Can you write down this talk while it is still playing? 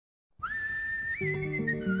Vein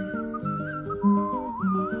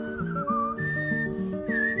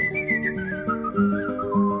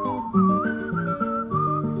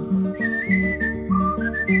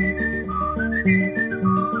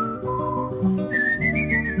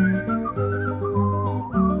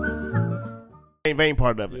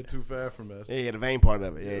part of You're it. too far from it. Yeah, the vein part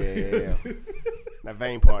of it. Yeah. That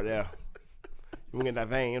vein part, yeah. You get that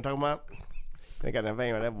vein, you know what I'm talking about? They got that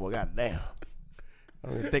vein on that boy, goddamn. I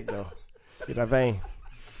don't even think though. Get that vein.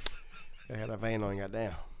 They got that vein on,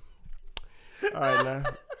 goddamn. Alright now.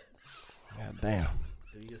 Goddamn.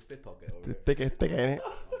 Do you just spit pocket over Thick, ain't it?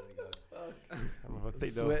 Oh my god. I'm gonna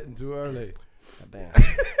thick though. Sweating too early. Goddamn.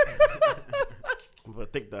 I'm gonna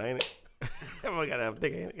thick though, ain't it? I'm gonna goddamn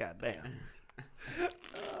thick, ain't it? Goddamn.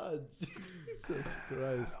 Oh, Jesus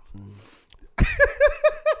Christ.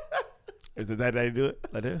 Is that how you do it?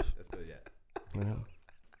 Like this? That's good, yeah. Yeah.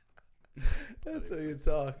 That's how you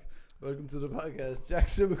talk. Welcome to the podcast.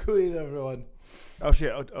 Jackson McQueen, everyone. Oh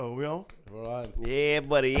shit. Oh, we on? We're on. Yeah,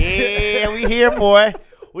 buddy. Yeah, we here, boy.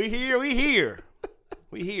 We here.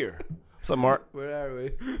 What's up, Mark? Where are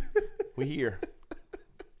we? We here.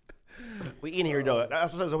 We in here though.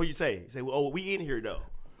 That's what you say. You say, oh, we in here though.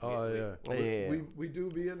 Oh, yeah. Yeah. We do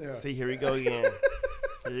be in there. See, here we go again.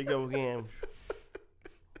 Here you go again.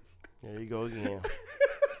 There you go again.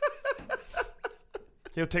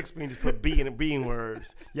 He'll text me and just put B in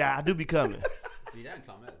words. Yeah, I do be coming. You don't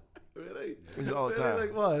comment. Really? It's all the Really? time.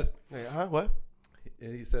 Like what? Yeah, huh? What?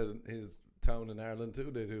 He said in his town in Ireland too,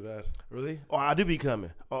 they do that. Really? Oh, I do be coming.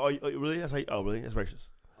 Oh, really? That's how you, oh, really? That's racist.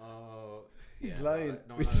 Oh, He's yeah, lying.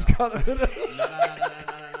 No, We no, just no. got him in it. No.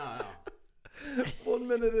 1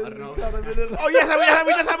 minute in, I don't know. we got him in it. Oh, yes,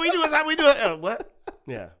 that's how we do it. That's how we do it. What?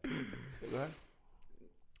 Yeah. What?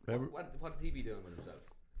 Remember? What's he be doing with himself?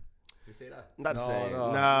 You say that? Not the No, same.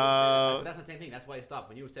 no. No. That's the same thing. That's why I stopped.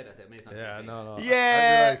 When you said that, I said, maybe it's not the Yeah, same no. thing.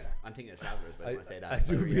 Yeah. I'm thinking of travelers, but I- when I say that, I if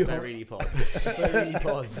do I be really, if I hung- really pause. If I really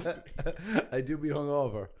pause. I do be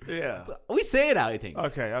hungover. Yeah. We say it out, I think.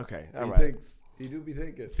 Okay. All He right. thinks. He do be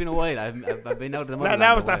thinking. It's been a while. I've been out of the money.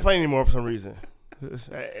 Now it's not funny anymore for some reason.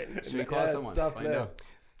 Should we call Yeah, someone? stop Find playing. out.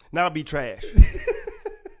 Now it'll be trash.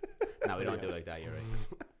 No, we don't do it like that. You're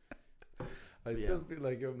right. I still feel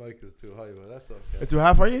like your mic is too high, but that's okay. It's too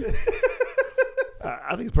high for you?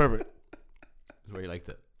 I think it's perfect. That's where you liked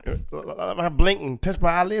it. If I blink and touch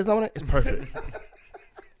my eyelids on it, it's perfect.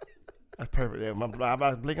 That's perfect. Yeah, my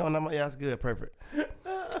blink on them. Yeah, that's good. Perfect.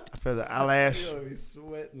 I feel the eyelash. You're gonna be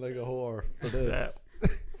sweating like a whore for this.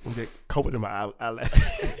 Get COVID in my eyelash.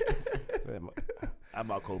 I'm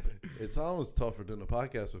about COVID. It's almost tougher than a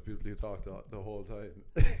podcast with people you talk to the whole time.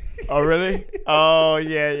 Oh, really? Oh,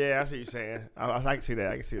 yeah. That's what you're saying. I can see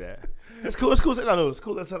that. It's cool. It's cool.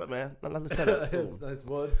 Let's set up, man. I like the setup. It's nice,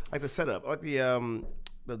 bud. I like the setup. I like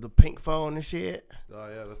the pink phone and shit. Oh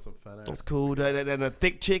yeah, that's some fan That's art. cool. The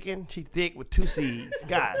thick chicken. She thick with 2 C's.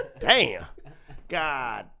 God damn.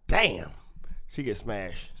 She gets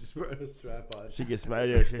smashed. Just wearing a strap on. She gets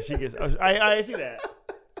smashed. Yeah, she gets. Oh, I see that.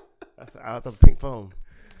 I thought the pink phone.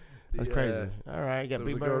 That's crazy. All right, you got There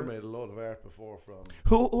was Big a girl Bird. made a lot of art before from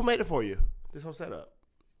Who made it for you? This whole setup.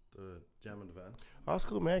 the Jam in the Van. Oh, it's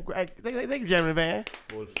cool, man. Thank you, Jeremy Van.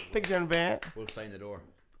 Wolf. Thank you, Jeremy Van. Wolf sign the door.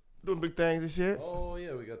 Doing big things and shit. Oh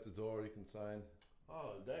yeah, we got the door you can sign.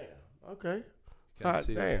 Oh, damn. Okay. Can't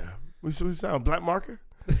see it. Damn. We sound black marker?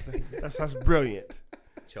 That's brilliant.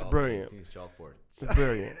 Chalk. Brilliant. I think it's chalkboard. It's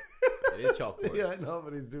brilliant. It is chalkboard. Yeah,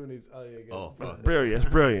 nobody's doing his eye against. Oh, that. fuck. Brilliant.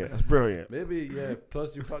 That's brilliant. That's brilliant. Maybe yeah.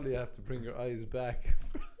 Plus, you probably have to bring your eyes back.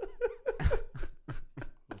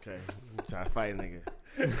 Okay. You trying to fight, nigga.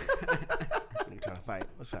 You trying to fight.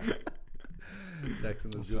 What's up?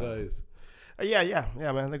 Jackson has good eyes. Yeah,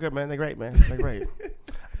 man. They're good, man. They're great, man. They're great.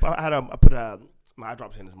 But I put my eye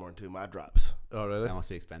drops in this morning, too. My eye drops. Oh really? That must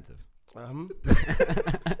be expensive.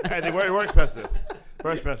 Hey, they were expensive.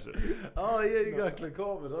 Very expensive. Oh yeah, you got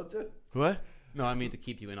glaucoma, don't you? What? No, I mean to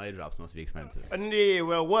keep you in eye drops must be expensive. Yeah,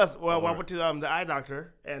 I went to the eye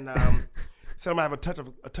doctor and said I might have a touch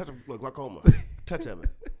of glaucoma. Touch of it.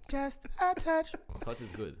 Just a touch. Touch is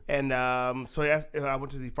good. And so I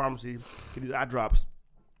went to the pharmacy to get these eye drops,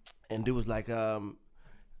 and dude was like, I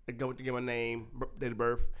go to get my name, date of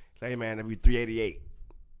birth. He's like, hey man, that'd be $388.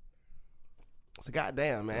 I said,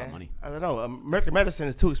 goddamn, man. That's a lot of money. I don't know. American medicine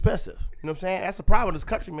is too expensive. You know what I'm saying? That's the problem in this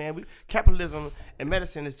country, man. Capitalism and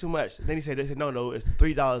medicine is too much. Then they said, no, it's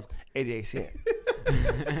 $3.88. I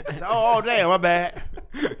said, oh, damn, my bad.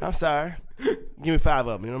 I'm sorry. Give me 5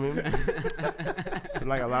 of them. You know what I mean? So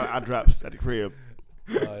like a lot of eye drops at the crib.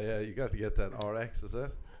 Oh yeah, you got to get that RX, is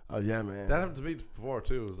it? Oh yeah, man. That happened to me before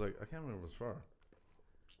too. It was like I can't remember what it was for.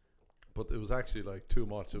 but it was actually like too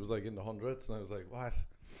much. It was like in the hundreds, and I was like, what?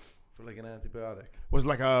 For like an antibiotic. Was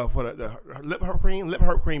like for the lip herb cream. Lip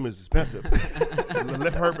herb cream is expensive.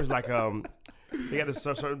 Lip herb is like they got this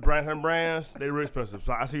certain brands. They're really expensive.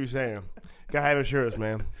 So I see what you're saying. Gotta have insurance,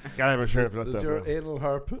 man. Gotta have insurance for that Does stuff. your Man. anal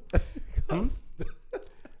herp?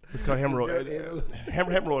 It's called hemorrhoid. Does your anal-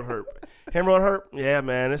 Hemorrhoid herp. Hemorrhoid herp. Yeah,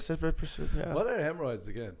 man. It's just yeah. What are hemorrhoids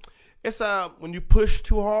again? It's when you push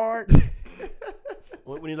too hard.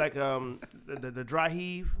 when you like the dry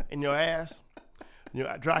heave in your ass. You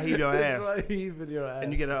dry heave your ass. Dry heave in your ass.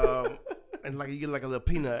 And you get and like you get like a little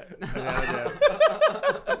peanut.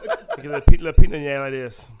 You get a little peanut in your ass like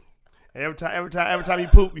this. And every time you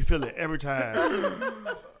poop, you feel it every time.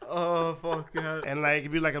 Oh fuck yeah. And like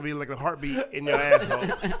it'd be like a heartbeat in your asshole.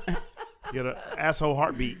 You get an asshole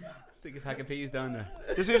heartbeat. Stick a pack of peas down there.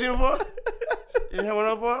 You see before? You didn't have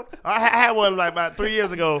one before? I had one like about 3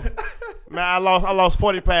 years ago. Man, I lost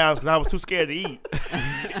 40 pounds because I was too scared to eat.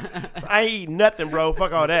 So I ain't eat nothing, bro.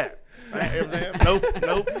 Fuck all that.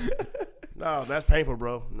 Nope. No, that's painful,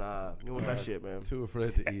 bro. Nah, you want that shit, man. Too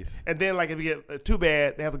afraid to eat. And then, like, if you get too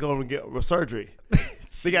bad, they have to go and get surgery.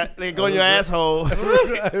 They go in your asshole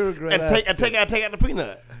I regret and take out the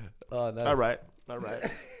peanut. Oh, nice. All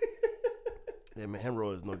right. Yeah, man,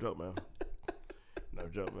 hemorrhoid is no joke, man. No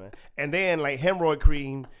joke, man. And then, like, hemorrhoid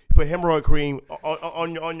cream, you put hemorrhoid cream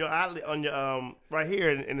on your eyelid, on your right here,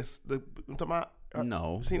 and it's the I'm talking about.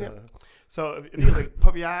 No. You seen it? So if you like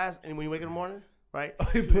puff your eyes, and when you wake in the morning, right? Oh,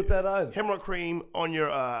 you put that on? Hemorrhoid cream on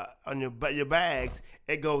your bags,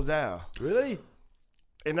 it goes down. Really?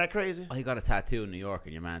 Isn't that crazy? I got a tattoo in New York,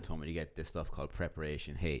 and your man told me to get this stuff called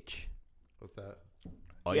Preparation H. What's that?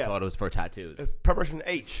 I Yeah. thought it was for tattoos. It's preparation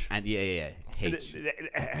H. And yeah, H. The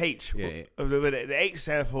H. Yeah. The H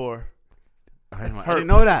stands for I didn't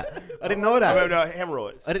know that. I didn't know that.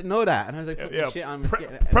 hemorrhoids. I didn't know that. And I was like, Yeah, shit, I'm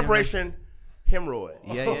preparation hemorrhoid.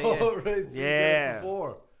 Yeah. Oh, right. So you did Yeah. it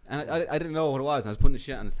before. And I didn't know what it was. And I was putting the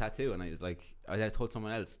shit on this tattoo, and I was like, I told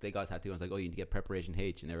someone else they got a tattoo. I was like, oh, you need to get Preparation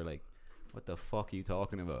H, and they were like, what the fuck are you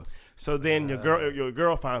talking about? So then your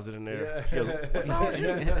girl finds it in there. She goes, "What's wrong with you?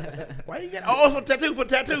 Yeah. Why you get? Oh, it's for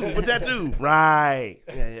tattoo. Right.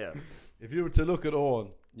 Yeah. If you were to look at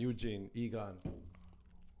Owen, Eugene, Egon,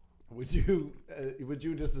 would you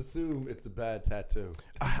just assume it's a bad tattoo?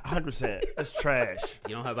 100%. It's trash.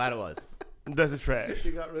 Do you know how bad it was? That's a trash.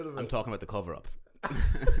 You got rid of it. I'm talking about the cover up.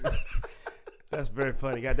 That's very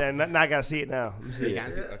funny. Goddamn. Now I gotta see it now. Let me see You it.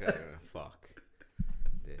 can't see. Okay, fuck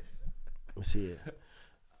this. Let me see it.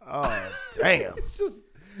 Oh damn. It's just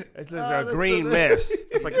It's like a green mess.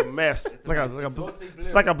 It's like a mess.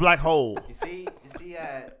 It's like a black hole. You see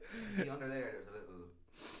under there. There's a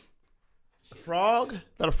little Frog? Is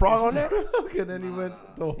that a frog on there? frog, and then he went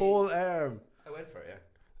the whole arm. I went for it. Yeah.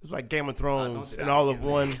 It's like Game of don't Thrones do and that. all of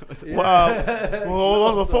one. Yeah. Well,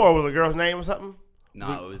 what was before? Was it a girl's name or something?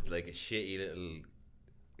 No, it was like a shitty little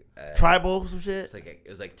Tribal, some shit? It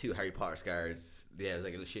was like 2 Harry Potter scars. Yeah, it was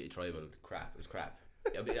like a little shitty tribal crap. It was crap.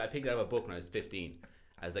 I picked it out of a book when I was 15.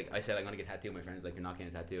 I said I'm gonna get a tattoo. My friends were like, you're not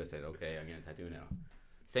getting a tattoo. I said, okay, I'm getting a tattoo now.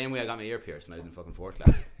 Same way I got my ear pierced when I was in fucking 4th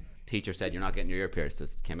class. Teacher said, you're not getting your ear pierced.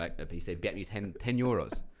 Just came back. He said, bet me 10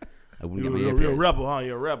 euros. I wouldn't get my ear You're a pierced. rebel, huh?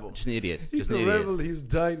 You're a rebel. Just an idiot. He's Just a an idiot. rebel. He's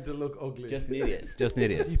dying to look ugly. Just an idiot. Just an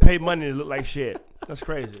idiot. You pay money to look like shit. That's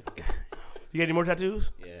crazy. You got any more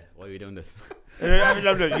tattoos? Yeah. Why are you doing this? You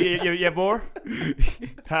have more?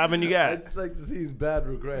 How many you I got? just like to see his bad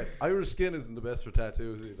regret. Irish skin isn't the best for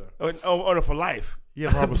tattoos either. Oh, no, for life. You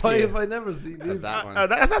have horrible Why skin. have I never seen these? that one.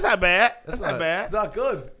 That's not bad. That's not bad. It's not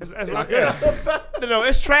good. It's not good. No,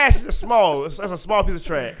 it's trash. It's small. It's a small piece of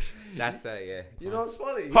trash. That's yeah. You know what's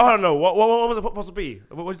funny? Hold on, no. What was it supposed to be?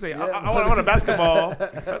 What did you say? Yeah, I want a basketball.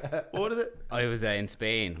 What is it? I was in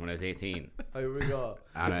Spain when I was 18 Here we go.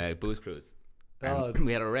 on a booze cruise. Oh. And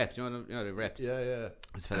we had a rep. Do you know the reps? Yeah.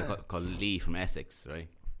 This fella called Lee from Essex, right?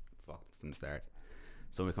 Fucked from the start.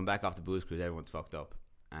 So when we come back off the booze cruise, everyone's fucked up,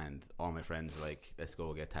 and all my friends were like, "Let's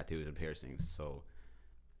go get tattoos and piercings." So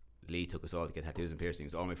Lee took us all to get tattoos and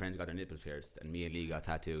piercings. All my friends got their nipples pierced, and me and Lee got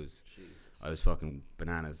tattoos. Jesus. I was fucking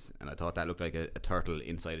bananas, and I thought that looked like a turtle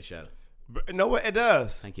inside a shell. No, what it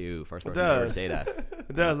does. Thank you, first It person ever to does. say that.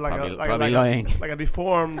 It does Probably lying. like a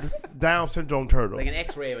deformed Down syndrome turtle. Like an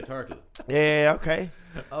X-ray of a turtle. Yeah, okay.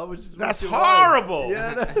 That's That's horrible.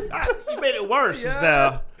 Yeah, You made it worse just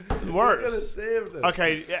Yeah. now. Worse. gonna save this.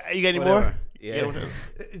 Okay, you got any Whatever. more? Yeah.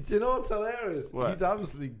 Do you know what's hilarious? What? He's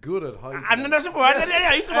obviously good at hiding. I know that's what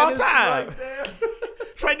I used to all And the it's time. right there.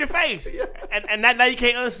 Straight in your face. And now you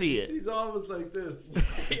can't unsee it. He's always like this.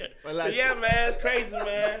 Yeah, man, it's crazy,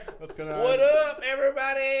 man. What's going What up,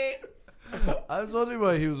 everybody? I was wondering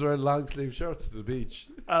why he was wearing long sleeve shirts to the beach.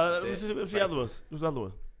 What's the other ones? What's the other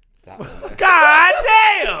one? That one there. God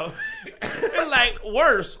damn! It's like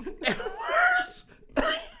worse. Worse.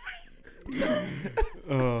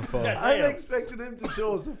 Oh fuck! God I'm damn. expecting him to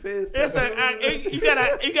show us a face.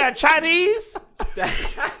 It's you got Chinese.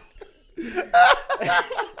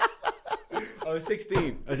 I was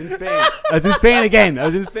 16. I was in Spain. I was in Spain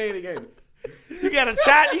again. You got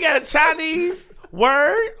a Chinese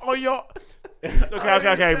word on your.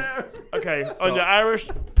 Okay. On your Irish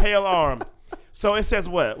pale arm. So it says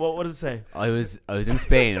what? What does it say? I was in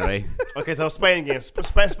Spain, right? Okay, so Spain again.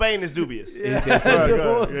 Spain is dubious. Yeah, Right, the right.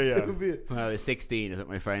 most Yeah. stupid. When I was 16, I was with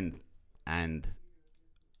my friend, and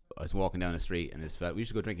I was walking down the street, and this fella, we used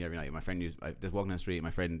to go drinking every night. My friend, I was walking down the street,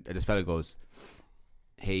 and this fella goes,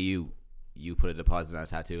 "Hey, you put a deposit on a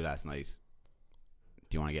tattoo last night.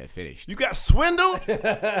 Do you want to get it finished?" You got swindled? You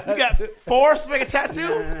got forced to make a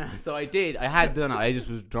tattoo? So I did. I had done it. I just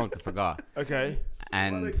was drunk and forgot. Okay.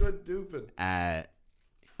 And What a good duping. I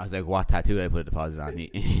was like, "What tattoo did I put a deposit on?" I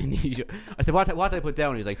said, "What did I put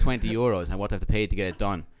down?" He was like, €20, and what do I have to pay to get it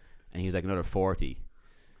done? And he was like, another 40,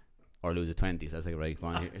 or lose a 20. So I was like, right, go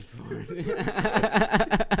on here.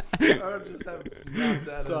 Or just have knocked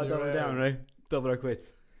that So I on your doubled hair. down, right? Double or quits.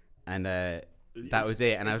 And that was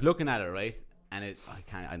it. And I was looking at it, right? And I don't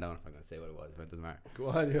know if I'm going to say what it was, but it doesn't matter. Go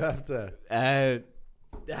on, you have to.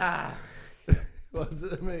 What does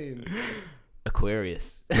it mean?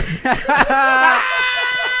 Aquarius.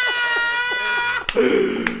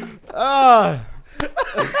 Oh.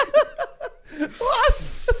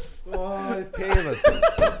 What? Oh, it's table.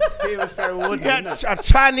 It's table fair wood. You got a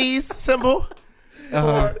Chinese symbol? The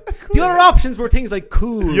other options were things like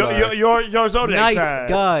cool, Your zodiac nice sign.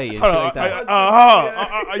 guy, and shit Hold on, like that.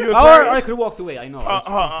 are you Or I Aquarius? could have walked away. I know.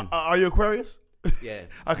 Are you Aquarius? Yeah.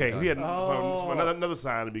 Okay, we had Oh. another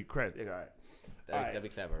sign to be correct. Yeah, all right. That'd be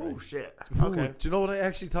clever. Oh Right? shit. Ooh, Okay. do you know what I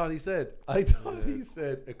actually thought he said? I thought he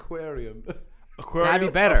said aquarium. Aquarium. That'd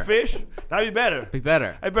be better. A fish. That'd be better. Be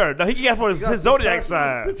better. Hey, better. No, he can get for his The zodiac turtle-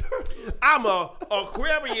 sign. the turtle. I'm a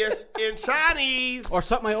Aquarius in Chinese. Or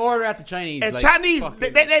something I order at the Chinese. And like Chinese,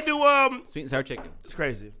 fucking they do sweet and sour chicken. It's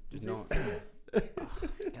crazy. Just no.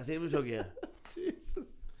 That's it. What's again? Jesus.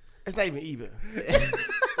 It's not even even.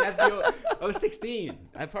 I was 16.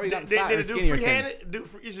 I'd probably gotten They fat or do skinnier since. free-handed.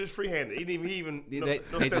 It's just free-handed. He didn't even no They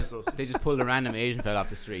stencils. just pulled a random Asian fella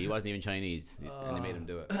off the street. He wasn't even Chinese, and they made him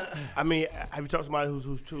do it. I mean, have you talked to somebody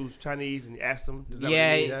who's Chinese and you asked them? Does that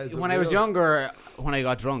Yeah, mean- Yeah, it's when I was real. younger, when I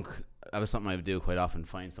got drunk, that was something I would do quite often.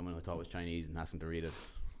 Find someone who I thought was Chinese and ask them to read it.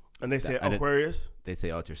 And they say I did- Aquarius. They'd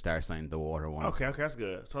say, "Oh, it's your star sign, the water one." Okay, that's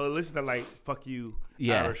good. So at least it's not like fuck you.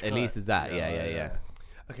 Yeah, Irish at cut. least it's that. Yeah.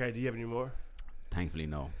 Okay, do you have any more? Thankfully,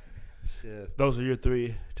 no. Shit. Those are your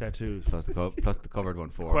 3 tattoos. Plus the covered one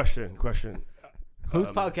 4. Question. Whose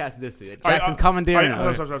podcast is this? To? Are Jackson you- commandeering.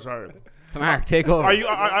 I'm it. sorry. Mark, take over. Are you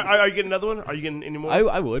getting another one? Are you getting any more?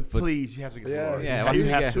 I would, but Please, you have to get Yeah. some more. Yeah, what you should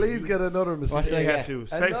we have get? to. Please get another What should I mistake. You get? have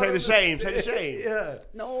to. Say the shame. Say the shame. Yeah.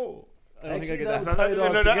 no. I don't think I Actually, get that that. would tie it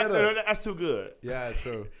all together. That's too good. Yeah,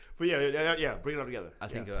 true. But yeah, bring it all together. I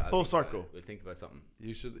think Yeah. I'll Full think about circle. it. We'll think about something.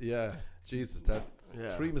 You should, yeah. Jesus, that's Yeah.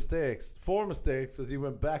 3 mistakes. 4 mistakes as you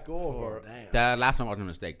went back over. Damn. The last one wasn't a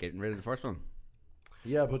mistake. Getting rid of the first one.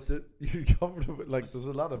 Yeah, but you covered it with, like, there's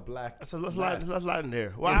a lot of black. So let's mass. slide in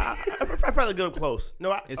there. Well, I probably get up close.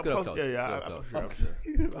 No, It's I'm good up close. close. Yeah, It's good I'm up sure. close.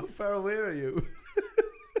 I'm sure. How far away are you?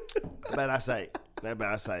 Bad eyesight. Bad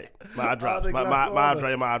eyesight. My eye drops. the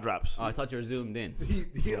My eye drops. Oh, I thought you were zoomed in.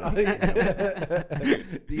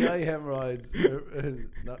 the eye hemorrhoids are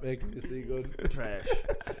not making you see good. Trash.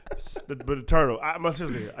 But the turtle. I'm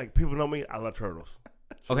seriously like people know me. I love turtles.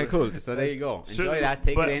 Okay, cool. So there you go. Should- Enjoy that.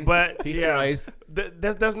 Take but- it in. but, Feast yeah. your eyes.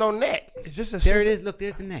 There's no neck. It's just a. There it is. Look,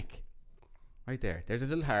 there's the neck. Right there. There's his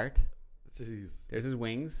little heart. Jeez. There's his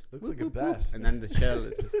wings. Looks like a bat. And then the shell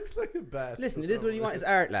is. Looks like a bat. Listen, for it is some what you want. reason.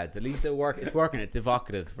 It's art, lads. At least it's working. It's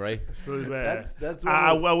evocative, right? It's really bad. That's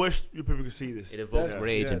I what wish you people could see this. It evokes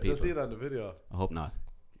rage in Does see people. it on the video. I hope not.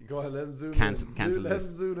 Go ahead, let him zoom Cancel- in. cancel Let this.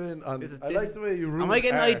 him zoom in. On, This is- I this like is- the way you ruin Am I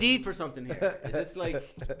getting art. ID'd for something here? Is this like,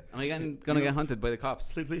 am I gonna get hunted by the cops?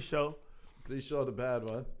 Please show. Please show the bad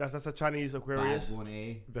one. That's a Chinese Aquarius. Bad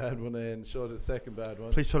 1A, Bad one A and show the second bad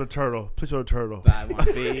one. Please show the turtle. Please show the turtle. bad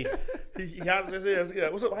 1B. He has this.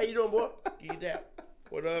 What's up? How you doing, boy? Get that.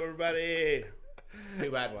 What up, everybody?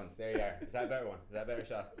 2 bad ones. There you are. Is that a better one? Is that a better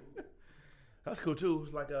shot? That's cool too.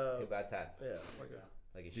 It's like 2 a bad tats. yeah. Like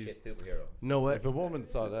Like a shit superhero. you know what? If a woman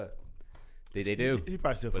saw that, They do, He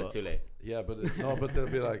probably still but fuck. it's too late. yeah, but but they'll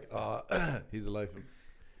be like, he's a life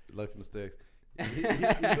of mistakes. He's gonna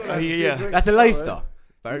have Yeah. a few drinks That's a now, life, right? though.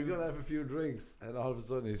 He's gonna have a few drinks, and all of a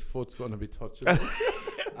sudden his foot's gonna be touching.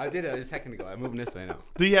 I did it a second ago. I'm moving this way now.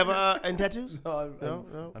 Do you have any tattoos? No,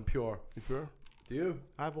 No. I'm pure. You sure? Do you?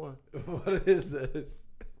 I have one. What is this?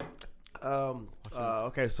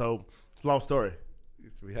 Okay, so it's a long story.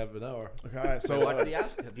 We have an hour. Okay, all right, So so what did he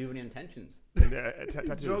ask? Have you any intentions?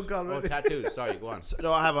 tattoos. Drunk Oh, already. tattoos. Sorry, go on.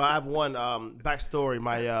 No, I have one backstory.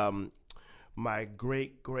 My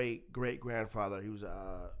great grandfather, he was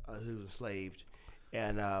enslaved,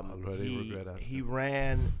 and Already regret asking. he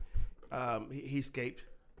ran. He escaped,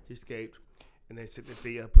 and they said that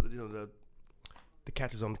they put the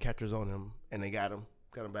catchers on him, and they got him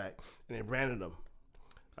back, and they branded him.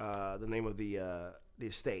 The name of the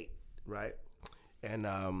estate, right? And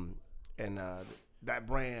that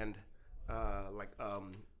brand,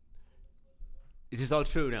 Is this all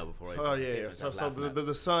true now? Before oh yeah. So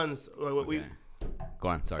the sons, we. Go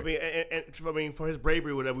on. Sorry. I mean, for his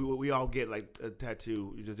bravery, whatever, we all get like a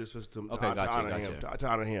tattoo, just to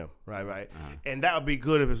honor him, right? Uh-huh. And that would be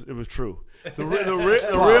good if it was true. The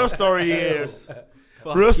real story is.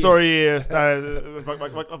 Real story is my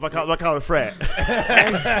college frat. My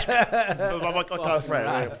college frat.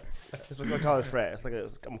 Right? It's my college frat. It's like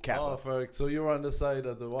I'm Kappa. Oh, Ferg, so you were on the side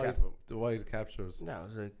of the white captures. No,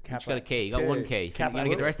 it's a You Kappa. got a K. You got one K. You gotta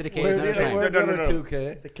get the rest of the K's. Where another time. where No, the no. other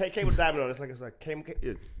 2K? It's a K with a diamond on it. It's like K.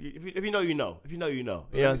 If you know, you know. If you know, you know.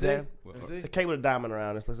 You know what I'm saying? It's a K with a diamond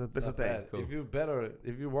around. It's a thing. Bad. Cool. If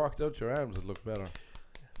you worked out your arms, it'd look better.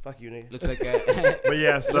 Fuck you, nigga. Looks like But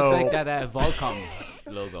yeah, so looks like that Volcom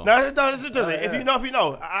logo. no, it's interesting. If you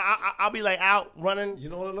know, I'll be like out running. You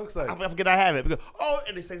know what it looks like? I forget I have it. Because,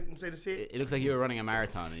 and they say the shit. It looks like you were running a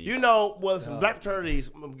marathon. And You know, well, some black fraternities,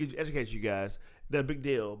 I'm gonna educate you guys. They're a big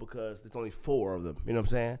deal because there's only 4 of them. You know what I'm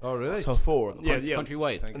saying? Oh, really? So 4. Yeah.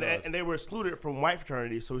 Countrywide. Thank God. And they were excluded from white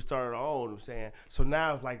fraternities, so we started our own. I'm saying. So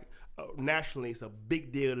now it's like nationally, it's a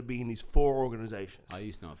big deal to be in these 4 organizations. I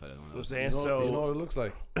used to know if I don't You know what know. I'm saying? You know what it looks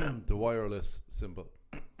like? The wireless symbol.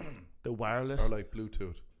 The wireless. Or like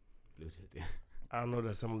Bluetooth. Bluetooth. Yeah. I don't know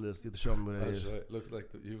that some of this. You have to show me what it That's is. right. Looks like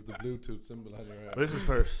you have the Bluetooth symbol on your arm. But this is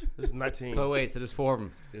first. This is 19. So wait, so there's 4 of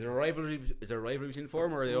them. Is there a rivalry? Is there a rivalry between 4 of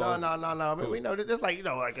them, or are they all? No. I mean, we know that there's like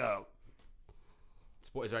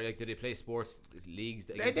Sport, is there, like, do they play sports leagues?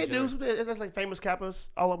 they against each do. other? It's like famous Kappas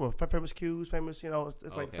all over. Famous Qs, famous.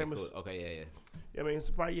 It's like Okay, famous. cool. Okay, yeah. I mean, it's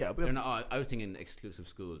probably They're not. I was thinking exclusive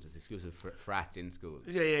schools. It's exclusive frats in schools.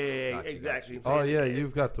 Yeah, Gotcha, exactly. Oh yeah,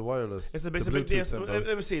 you've got the wireless. It's a the big deal. Bluetooth symbol.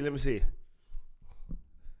 Let me see.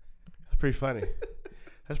 That's pretty funny.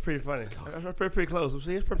 That's pretty pretty close.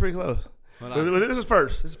 See, it's pretty close. Hold But on. this is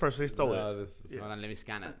first. They stole it. No, this is, Hold on, let me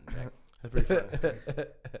scan it. And check. That's pretty funny.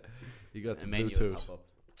 you got A the menu will Bluetooth. pop up.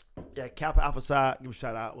 Yeah, Kappa Alpha Psi. Give a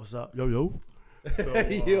shout out. What's up? Yo. So,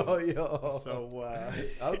 Yo. So,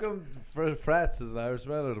 How come frats as an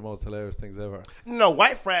Irishman are the most hilarious things ever? no,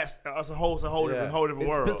 white frats. It's a whole Yeah. different It's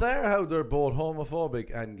world. bizarre how they're both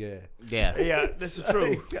homophobic and gay. Yeah. Yeah, this is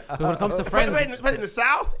true. But when it comes to But friends, in the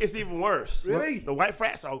South, it's even worse. Really? The white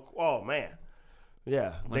frats are. Oh man.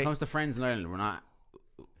 Yeah. when it comes to friends in Ireland, we're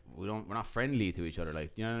not friendly to each other.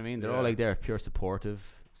 Like, you know what I mean? They're all Yeah. like they're pure supportive.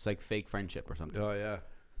 It's like fake friendship or something. Oh yeah.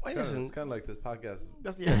 Wait, It's listen. kind of like this podcast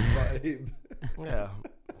That's yeah. vibe. Yeah.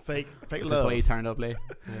 Fake Is this love. why you turned up late?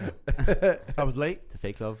 I was late. To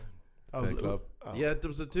fake love? I was Fake love. Oh. Yeah, there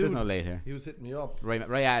was a There's dude. no late here. He was hitting me up. Right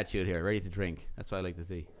attitude here, ready to drink. That's what I like to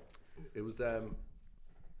see. It was a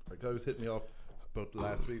guy was hitting me up about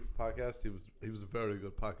last week's podcast. He was a very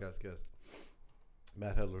good podcast guest.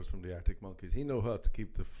 Matt Hedlers from the Arctic Monkeys. He know how to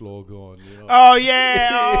keep the flow going. You know. Oh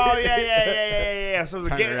yeah. So the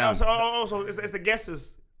Turn it guest. around. So it's the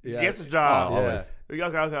guest's Yeah. guest's job. Oh, always. Okay.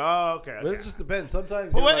 Oh, okay. Well, it just depends.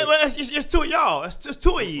 Sometimes. But you're like, it's 2 of y'all. It's just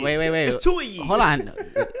 2 of ye. Wait. It's 2 of ye. Hold on.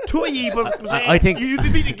 2 of ye. But I think- you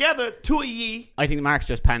be together. 2 of ye. I think Mark's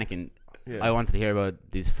just panicking. Yeah. I wanted to hear about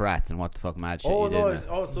these frats and what the fuck mad shit oh you no!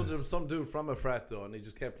 did. So there was some dude from a frat though, and he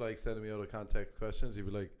just kept like sending me out of context questions. He'd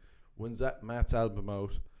be like, "When's that Matt's album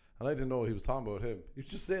out?" And I didn't know he was talking about him. You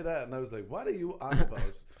just say that, and I was like, "What are you on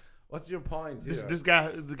about? What's your point here?" This guy,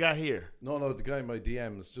 the guy here. No, the guy in my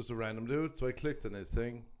DMs, just a random dude. So I clicked on his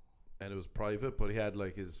thing, and it was private, but he had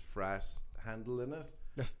like his frat handle in it.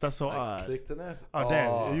 That's so I odd. clicked on it. Oh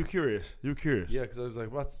damn! Are you curious? Yeah, because I was like,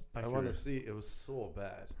 I want to curious. see. It was so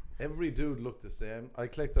bad. Every dude looked the same. I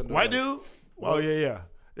clicked on the White like, dude? Oh yeah.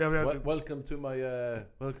 welcome to my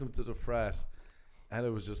welcome to the frat, and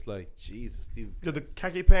it was just like Jesus. These The guys.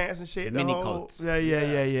 khaki pants and shit. Mini the whole- coats. Yeah.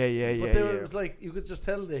 But they were, it was like you could just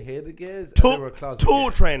tell they hated gays. And they were Tool, closet tool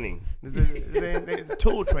gays. training.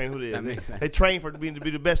 Tool training. Who it That is? makes sense. They train to be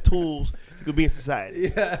the best tools you could be in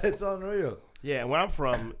society. Yeah, it's unreal. Yeah, and where I'm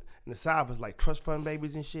from, in the South, it's like trust fund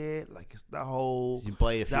babies and shit. Like it's the whole You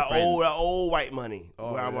buy a few that friends. old white money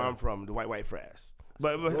Oh, where yeah. I'm from, the white frats.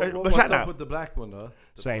 But What's shout up out. with the black one though?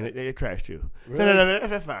 Saying they trashed you. Really? No,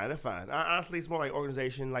 that's fine. That's fine. Honestly, it's more like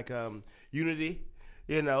organization, like unity.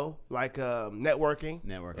 You know, like networking.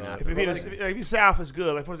 Networking. Oh, after. If you South, it's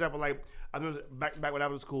good. Like for example, like I remember back when I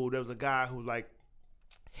was in school, there was a guy who like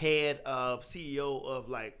head of CEO of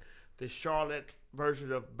like the Charlotte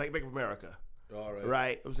version of Bank of America. All right. Right,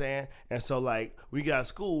 you know what I'm saying? And so, like, when you get out of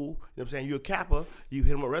school, you know what I'm saying, you're a Kappa, you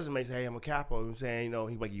hit him with a resume, say, hey, I'm a Kappa, you know what I'm saying, you know,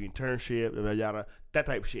 he might give you internship, yada, yada, that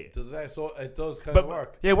type of shit. Does that so it does kind But of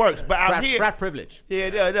work? yeah, it works. But out here, Frat privilege. yeah,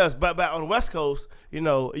 it does. But on the West Coast, you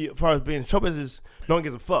know, as far as being in show business, no one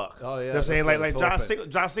gives a fuck. Oh, yeah, You know what I'm saying? that's Like what I was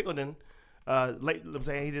John Singleton, late, you know what I'm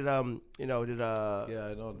saying, he did, you know, did, Yeah,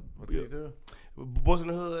 I know. What did he do? Boys in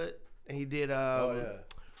the Hood, and he did, Oh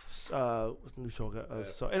yeah, what's the new show?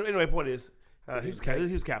 So anyway, point is, he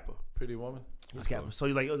was Kappa. Pretty Woman. He was Kappa. So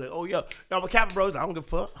you like, oh yeah, no, I'm a Kappa, bros. I don't give a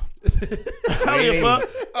fuck. I don't give a fuck.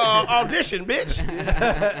 Audition, bitch.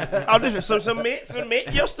 Audition. So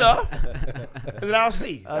submit your stuff, and then I'll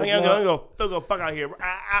see. I'm gonna go fuck out here.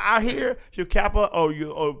 I hear you're Kappa or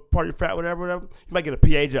part of your frat, whatever. You might get a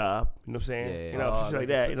PA job. You know what I'm saying? Yeah. You know, shit like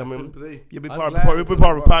that. You know what I mean? Sympathy. You'll be I'm part glad it of doesn't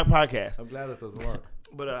a work. podcast. I'm glad it doesn't work.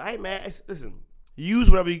 But hey man, listen. Use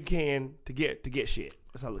whatever you can to get shit.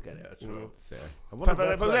 That's how I look at it. Yeah, you true. know? Fair. I For wonder if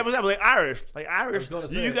that's example, like Irish, gonna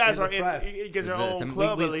say, you guys in are the frat. you get your There's- own we-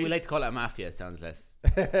 club we, at least. we like to call it a mafia. It sounds less.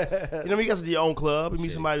 You know, you guys are your own club. You meet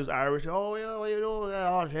Shit. somebody who's Irish. Oh yeah, what you doing?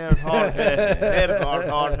 Hard head.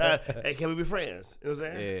 Hey, can we be friends? You know what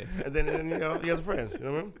I'm saying? Yeah. And then you know, you guys are friends. You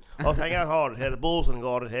know what I mean? Oh, hang out hard head. The Bulls and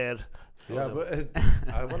go head. Yeah, but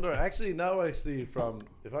I wonder. Actually, now I see from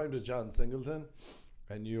if I'm the John Singleton,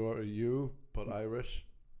 and you're you but Irish,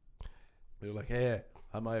 you're like, hey,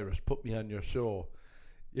 I'm Irish. Put me on your show.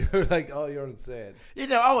 You're like, oh, you're insane. You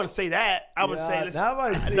know, I wouldn't say that. I would say, listen, now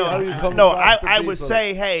I see no, how you come. no, across to I would people.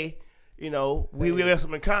 say, hey, you know, we have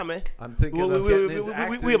something in common. I'm thinking of getting into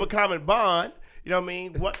acting. We have a common bond. You know what I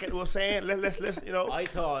mean? What we're saying? Let's you know. I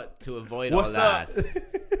thought to avoid What's all that. up?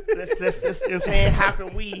 let's you know what I'm saying? How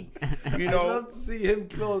can we, you I'd know, love to see him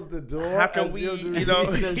close the door. how can as we, you're doing- you know,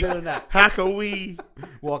 Still doing that. how can we,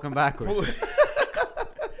 Walking backwards.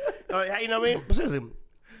 you know what I mean? But seriously,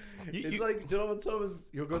 It's like, do you know when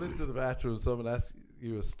you're going into the bathroom, someone asks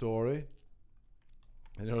you a story,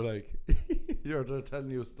 and you're like, they're telling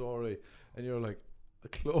you a story, and you're like,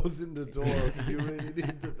 closing the door because you really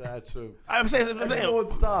need the bathroom. I'm saying, And you won't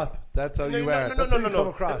stop. That's how you are. That's how you come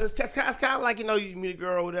across. It's kind of like, you know, you meet a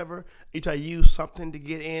girl or whatever. You try to use something to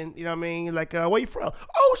get in. You know what I mean? Like, where you from?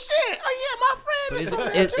 Oh shit! Oh yeah, my But friend is is, from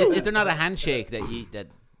is, there is, too. is there not a handshake that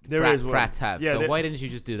There frat, is one. frats have? Yeah, so there- why didn't you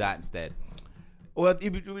just do that instead? Well,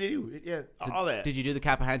 yeah, So all that. Did you do the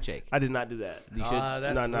Kappa handshake? I did not do that. You should.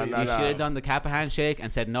 That's No, no, weird. no, You no. should have done the Kappa handshake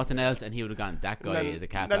and said nothing else, and he would have gone. That guy is a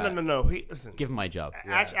Kappa. No. He listen. Give him my job.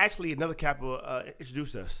 Actually, another Kappa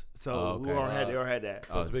introduced us, so Oh, we okay. already had that.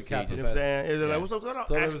 So it's a big so you Kappa You know just- what I'm saying? It's Yeah. like, what's going on?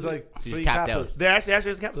 So there Actually, was like So you three capped out. Kappas. there actually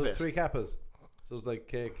is a Kappa So fest. three Kappas. So it was like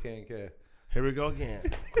K, K, and K. Here we go again.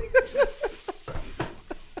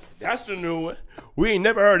 That's the new one. We ain't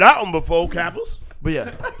never heard that one before, Kappas. But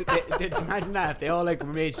yeah, Imagine that if they all like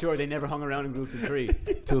made sure they never hung around in groups of three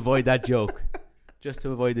to avoid that joke, just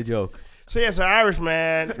to avoid the joke. so yeah, so Irish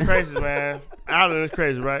man, it's crazy man. Ireland is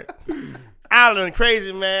crazy, right? Ireland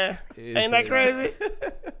crazy man. It is Ain't that crazy. crazy?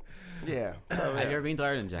 Yeah. So, Have you yeah. ever been to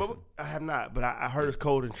Ireland, Jackson? But I have not, but I heard it's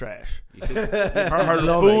cold and trash. You should. I heard the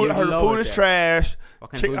love it. food. You I heard the love food it is there. trash.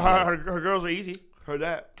 What kind of food you Her girls are easy. Heard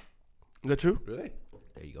that. Is that true? Really?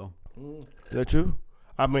 There you go. Is that true?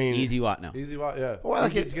 I mean, Easy what now? Easy what? Yeah. Well,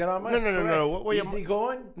 Easy like to get on, man. no. Correct. What your Easy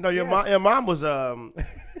going? No, your Yes. mom was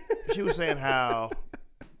she was saying how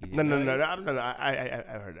Easy no, going.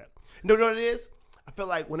 I heard that. No, what it is? I feel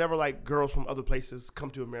like whenever like girls from other places come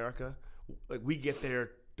to America, like we get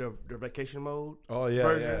their vacation mode Oh yeah,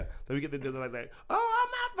 version. yeah. Then we get they're like that. Oh,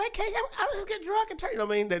 I'm on vacation. I'm just get drunk and turn. You know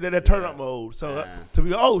what I mean? They're turn up mode. So Yeah. so we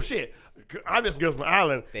go. Oh shit! I just girls from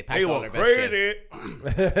Ireland. They packed all were their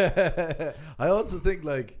best crazy. I also think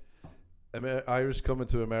like Irish coming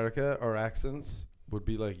to America or accents would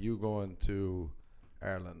be like you going to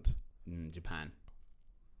Ireland. Japan.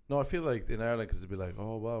 No, I feel like in Ireland because it'd be like,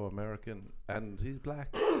 oh wow, American, and he's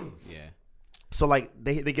black. Yeah. So like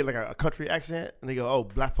they get like a country accent and they go, oh,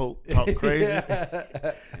 black folk talk crazy.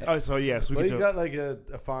 Yeah. Oh, so yes, we But get you to. got like a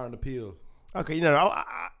foreign appeal. Okay, you know,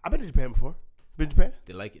 I've been to Japan before. Been to Japan?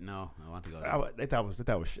 They like it? No, I want to go there. They thought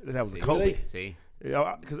it was See? Kobe. Really? See? You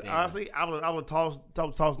know, because Yeah. honestly, I was the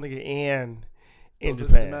tallest nigga in in so it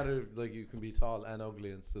Japan. doesn't matter, like you can be tall and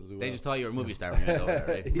ugly and still do They well. just thought you were a movie star when you went over there,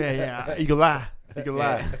 right? Yeah. You can lie. You can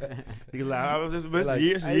lie. You can lie. I was just, this Like,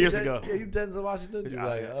 is years ago. Yeah, you Denzel Washington. You're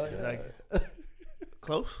like, oh, yeah. Like,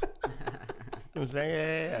 close. You know what I'm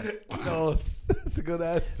saying? Yeah. No, that's a good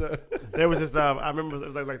answer. There was this. I remember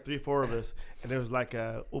it was like 3-4 of us, and there was like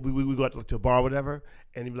we go out to a bar or whatever,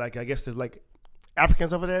 and he'd be like, I guess there's like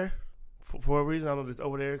Africans over there for a reason. I don't know, it's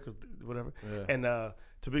over there because whatever. Yeah. And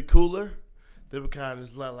to be cooler, they would kind of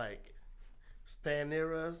just like stand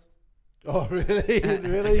near us. Oh, really?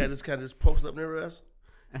 Really? They just kind of just post up near us.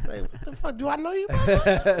 Like, what the fuck? Do I know you?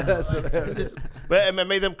 That's hilarious. But it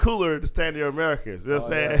made them cooler to stand near Americans. You know what I'm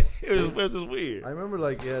saying? Yeah. It was just weird. I remember,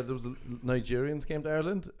 like, yeah, there was Nigerians came to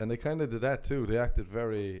Ireland, and they kind of did that too. They acted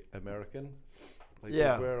very American. Like,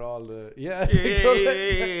 Yeah. they wear all the Yeah.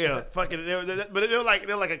 Fucking, but they're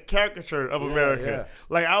like a caricature of America. Yeah.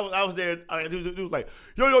 Like I was there. Dude was like,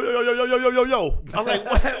 yo. I'm like,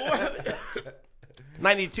 what?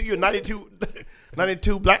 92. You're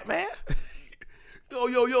 92 black man.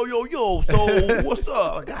 Yo. So what's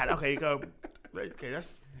up? God, okay, go. Okay,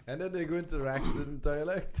 that's And then they go into their accent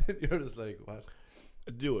dialect, and you're just like, what?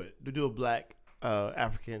 do it. Do a black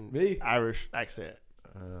African Me? Irish accent,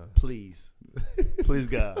 please, please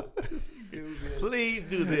God, please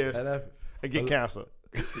do this And and get canceled.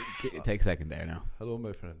 Take a second there now. hello,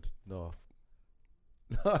 my friend. No.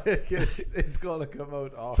 No, it's gonna come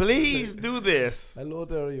out off. Please do this. Hello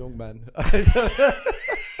there, young man.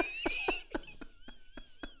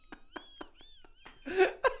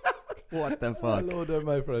 What the Hello there,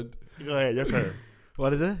 my friend. Go ahead, yes sir.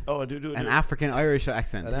 What is it? Oh, do An African Irish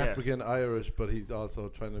accent. An Yes. African Irish, but he's also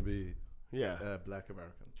trying to be yeah. black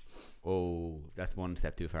American. Oh, that's one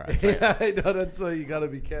step too far. Yeah, I know. That's why you gotta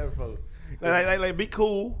be careful. Like, be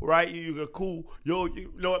cool, right? You go cool.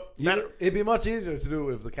 You know what? It'd be much easier to do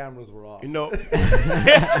if the cameras were off. You know. Wait,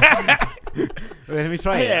 let me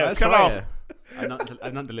try Yeah, it. I'll cut try off. it.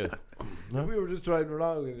 I've not to lose. If we were just driving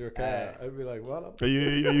around in your car, I'd be like, "What?"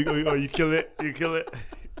 You kill it. You kill it.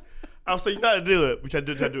 I'll say you know how to do it, but you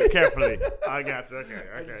try to do it carefully. I got you. Okay.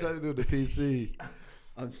 I'm just trying to do the PC.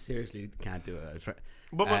 I seriously can't do it. I'll try.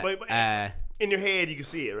 But in your head, you can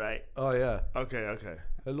see it, right? Oh yeah. Okay.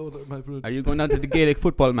 Hello there, my friend. Are you going down to the Gaelic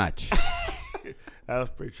football match? That was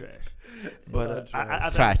pretty trash. But I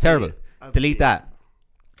Trash, terrible. Delete that.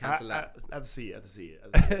 I Cancel that. have to see it.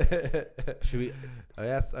 Should we?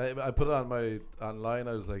 I put it on my online.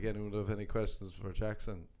 I was like, anyone have any questions for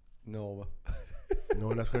Jackson? No. No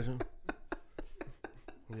one next question?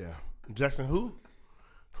 Yeah. Jackson who?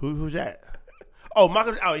 Who's that? Oh,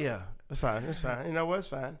 Michael. Oh, yeah. It's fine. You know what? It's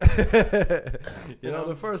fine. You know,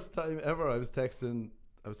 the first time ever I was texting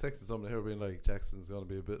someone here being like, Jackson's going to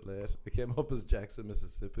be a bit late. It came up as Jackson,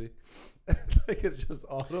 Mississippi. Like it's just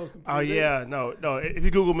auto-completed. Oh, yeah. No. If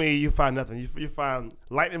you Google me, you find nothing. You find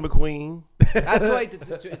Lightning McQueen. That's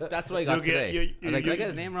what I got You'll get- today. you- I was like, you- did I get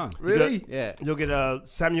his name wrong? Really? Yeah. You'll get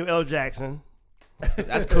Samuel L. Jackson.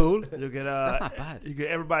 That's cool. You'll get That's not bad. You get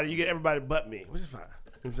everybody but me, which is fine.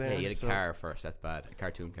 You know what I'm saying? Yeah, you had a So, car first. That's bad. A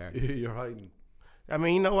cartoon car. You're hiding. I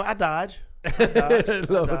mean, you know what? I dodge.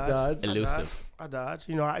 Love a dodge. Elusive. I dodge.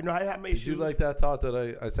 You know, I made Did you like that thought that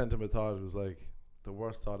I sent him a thought? It was like, the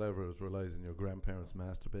worst thought ever is realizing your grandparents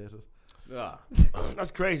masturbated.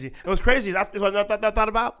 That's crazy. It was crazy. That's what I thought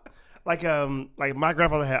about. Like my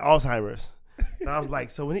grandfather had Alzheimer's, and I was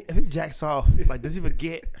like, so if he jacks off, like, does he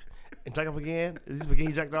forget and jack off again? Does he forget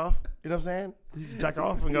he jacked off? You know what I'm saying? Does he jack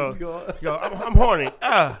off and go, I'm horny.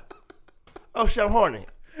 Oh shit, I'm horny.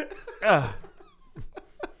 I'm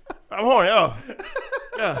horny.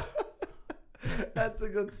 That's a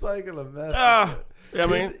good cycle of mess. I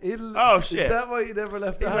mean, oh shit. Is that why you never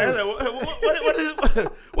left the He's like, house?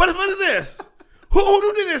 what is this? Who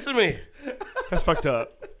did this to me? That's fucked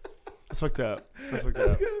up. That's kind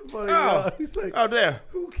of funny. Oh. He's like, Oh damn.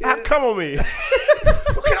 who cares? Come on me.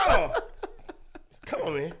 Come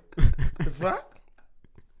on me. The fuck?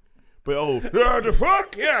 But the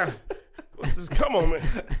fuck? Yeah. What's this? Come on me.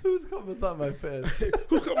 Whose comments on my face?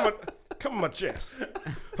 Who come on my chest?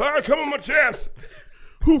 Come on my chest.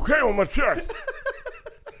 Who came on my chest?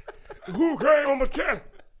 Who came on my chest?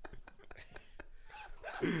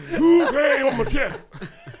 Who came on my chest?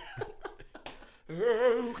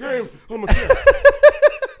 Who came on my chest?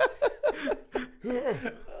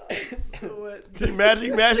 Can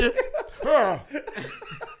you imagine?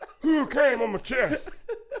 Who came on my chest?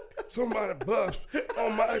 Somebody bust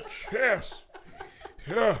on my chest.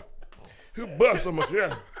 Yeah. Who bust on my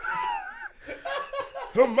chest?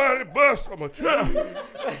 Somebody bust on my chest.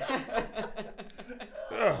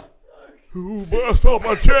 Yeah. Who bust on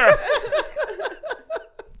my chest?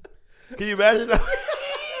 Can you imagine that?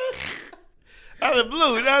 Out of the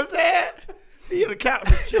blue, you know what I'm saying? He in the couch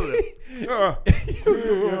just chilling. Your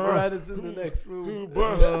granddad's in the next room.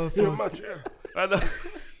 Bust in my chest. I know.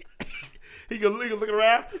 He can look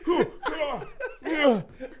around.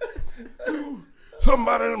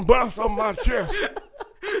 Somebody done bust on my chest.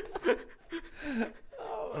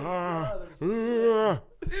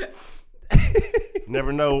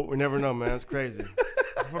 Never know. We never know, man. It's crazy.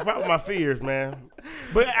 Probably my fears, man.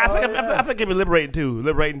 But I think it be liberating too.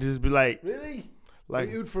 Liberating to just be like, Really? like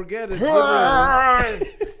You'd forget it.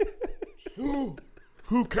 who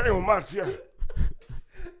came on my chest?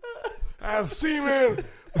 I have semen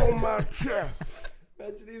on my chest.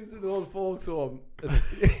 Imagine he was in the old folks home. And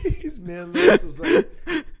his main nurse was like,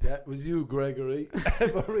 "That was you, Gregory."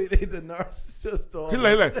 But really, the nurse just told He him.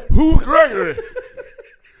 like, who Gregory?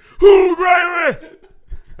 Who Gregory?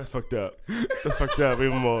 That's fucked up. That's fucked up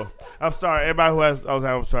even more. I'm sorry, everybody who has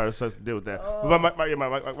Alzheimer's, sorry to deal with that. But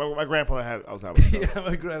my grandfather had Alzheimer's. Yeah,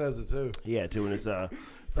 my grand has it too. Yeah, too, and it's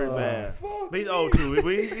pretty bad. But he's old too.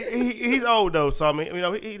 He's old though, so I mean, you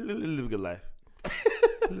know, he live a good life.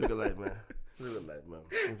 Live a good life, man. Live a good life, man.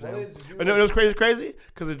 You know what I'm saying? But no, it was crazy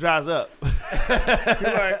because it dries up. He's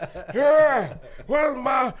like, yeah, where's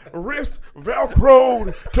my wrist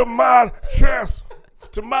velcroed to my chest,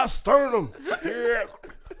 to my sternum? Yeah.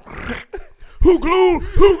 Who glued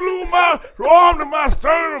my arm to my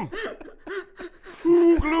sternum?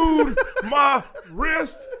 Who glued my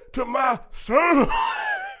wrist to my sternum?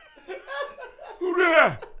 Who did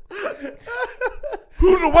that?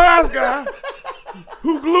 Who's the wise guy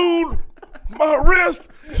who glued my wrist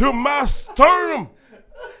to my sternum?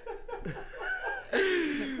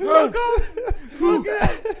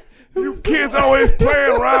 You kids always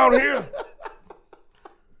playing around here.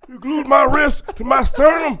 You glued my wrist to my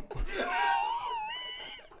sternum.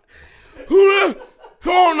 Who the?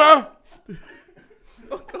 Come on now.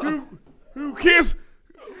 Who kids?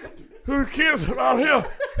 Who kids around here?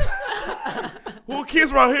 Who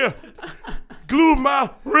kids around here? Glued my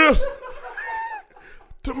wrist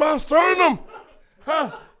to my sternum.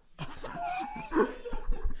 Huh?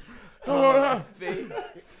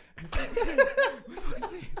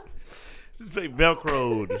 This big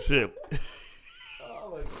Velcroed and shit.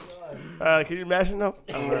 Oh my god! Can you imagine though?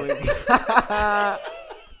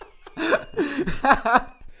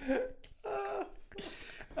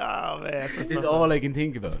 Oh man, It's all I can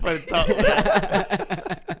think about. funny thought.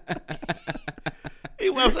 You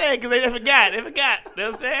know what I'm saying? Because they forgot. You know what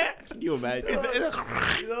I'm saying? Can you imagine?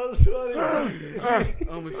 You know what's funny?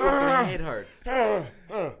 Oh, my fucking head hurts.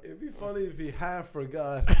 It'd be funny if he half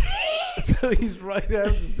forgot. So he's right arm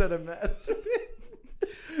instead of masturbating.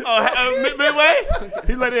 Midway?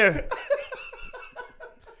 He's like this.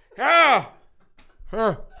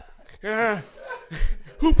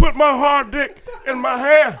 Who put my hard dick in my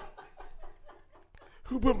hair?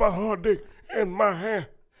 Who put my hard dick in my hair?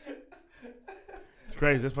 It's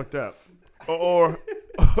crazy. That's fucked up. Or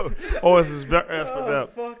it's just fucked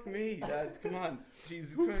up. Fuck me, Dad. Come on.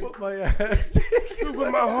 Jesus Who Christ. put my ass? Who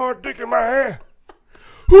put my hard dick in my hair?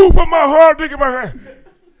 Who put my hard dick in my hair?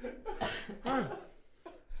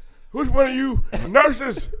 Which one of you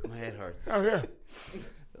nurses My head hurts. out here?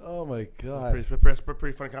 Oh my god!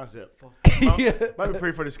 Pretty funny concept. Might be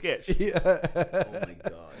pretty funny sketch. Yeah. Oh my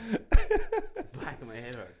god. Back of my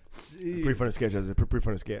head hurts. Jeez. Pretty funny sketch. That's a pretty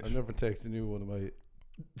funny sketch. I'm never texting you one of my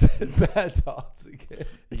bad thoughts again.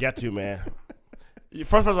 You got to, man.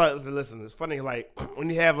 First of all, listen. It's funny, like when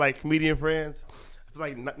you have like comedian friends. I feel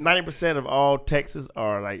like 90% of all texts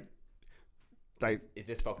are like Is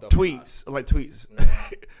this fucked up? tweets,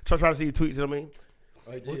 try to see your tweets. You know what I mean?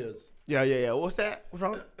 Ideas. Yeah. What's that? What's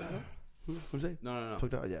wrong? Who's that? No.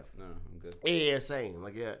 Fucked up. Yeah. No, I'm good. Yeah, same.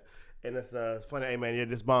 Like yeah. And it's funny. Hey man,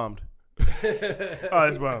 this bombed.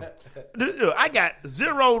 This bombed. Dude, I got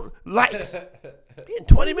 0 likes in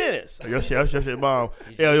 20 minutes. Your shit bombed.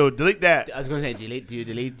 Yo, delete that. I was going to say, do you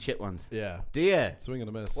delete shit ones? Yeah. Do you? Swing and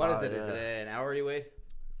a miss. What is it? yeah. Is it an hourly wait?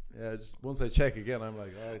 Yeah, just once I check again, I'm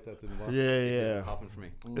like, all right, that didn't work. Yeah. Popping for me.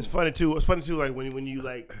 It's funny too. Like when you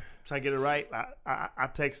like try to get it right. I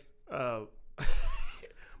text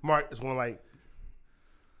Mark. It's one like.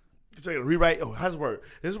 Rewrite. Oh, how's it work?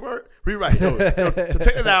 This work? Rewrite. So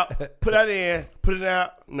take it out. Put that in. Put it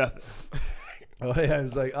out. Nothing. Oh yeah, I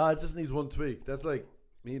was like, it just needs one tweak. That's like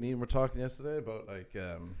me and Ian were talking yesterday about like,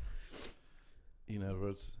 in other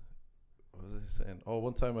words, what was I saying? Oh,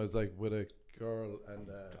 one time I was like with a girl and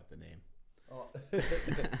Drop the name.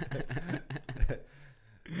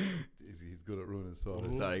 he's good at ruining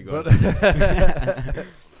stories. Sorry, go But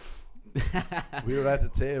we were at the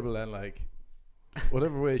table and like,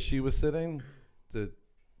 whatever way she was sitting, the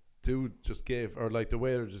dude just gave, or like the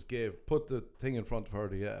waiter just put the thing in front of her,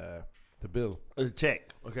 the bill. Check.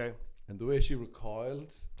 Okay. And the way she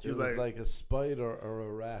recoiled, She it was was like- like a spider or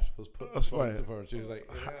a rat was put in That's front right. of her. She was like,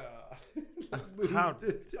 How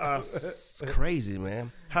it's crazy,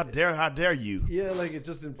 man. How dare you? yeah, like it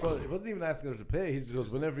just in front. It wasn't even asking her to pay. He just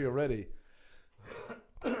goes, whenever you're ready,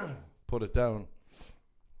 put it down.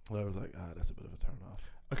 And I was like, that's a bit of a turn off.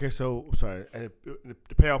 Okay, so sorry. And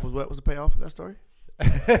the payoff was what? Was the payoff of that story?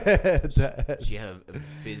 She had a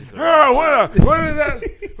physical. Oh, what is that?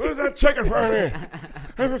 What is that chicken from here?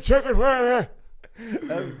 There's a chicken from here.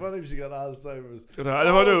 That'd be funny if she got Alzheimer's. I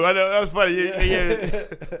know. That was funny. Yeah.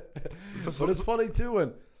 But it's funny too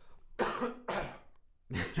when.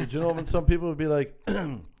 Did you know when some people would be like,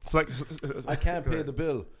 It's like I can't pay the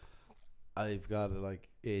bill. I've got like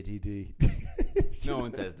ADD. No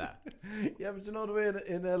one says that. Yeah, but you know the way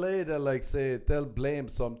in LA they'll like say they'll blame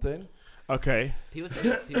something. Okay. People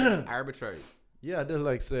say people arbitrary. Yeah, they'll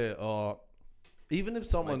like say, even if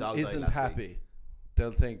someone dog died isn't last happy,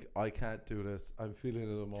 they'll think I can't do this. I'm feeling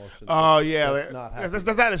an emotion. Oh yeah, that's like, not that's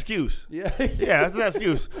happy. not an excuse. Yeah, Yeah, that's not an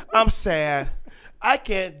excuse. I'm sad. I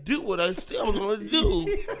can't do what I said I was gonna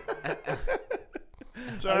do.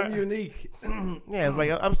 Sorry. I'm unique. Yeah, it's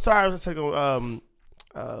like I'm sorry. I was just gonna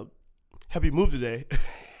help you move today,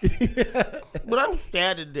 but I'm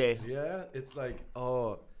sad today. Yeah, it's like,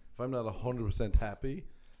 if I'm not 100% happy,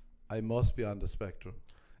 I must be on the spectrum.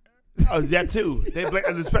 Oh, that too. They blame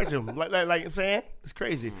on the spectrum. Like I'm saying, it's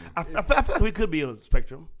crazy. I feel like we could be on the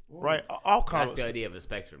spectrum, right? All That's comments. the idea of a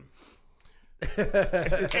spectrum.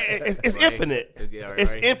 It's Right. infinite. Yeah, right,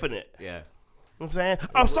 It's right. infinite. Yeah. You know what I'm saying,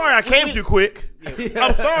 I'm sorry I came too quick.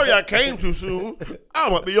 I'm sorry I came too soon. I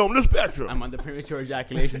might be on the spectrum. I'm on the premature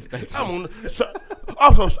ejaculation spectrum. I'm on.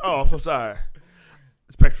 I'm so sorry.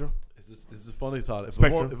 Spectrum. This is a funny thought. If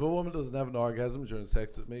Spectrum. if a woman doesn't have an orgasm during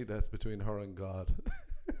sex with me, that's between her and God.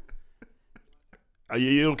 Oh, yeah,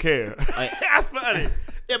 you don't care. That's funny.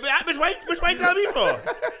 Yeah, but bitch, why you telling me for?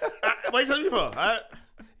 Why you telling me for?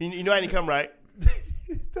 You know I didn't come right.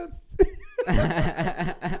 That's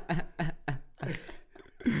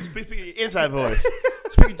Speaking your inside voice.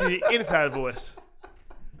 Speaking to your inside voice.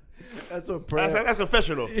 that's what prayer. That's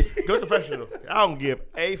professional. Go professional. I don't give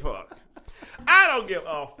a fuck. I don't give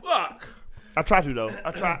a fuck. I try to though.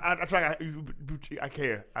 I try. I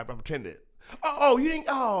care. I pretend it.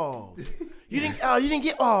 You didn't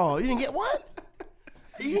get what?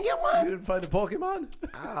 You didn't get You one? didn't find a Pokemon?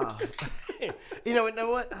 Oh. You know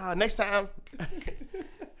what? Next time. I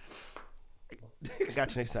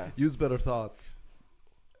got you next time. Use better thoughts.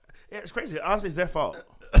 Yeah, it's crazy. Honestly, it's their fault.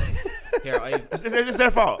 Here, It's their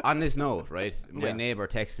fault. on this note, right? My Yeah. neighbor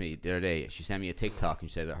texted me the other day. She sent me a TikTok and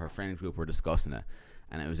she said that her friend group were discussing it,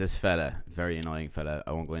 and it was this fella, very annoying fella.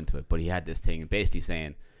 I won't go into it, but he had this thing basically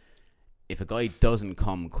saying, if a guy doesn't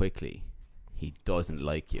come quickly, he doesn't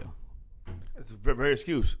like you. It's a very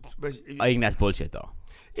excuse. I think that's bullshit, though.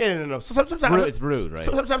 Yeah, no. Sometimes It's rude, right?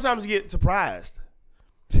 Sometimes you get surprised.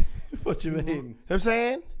 What you mean? You know what I'm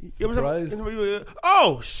saying? Surprised?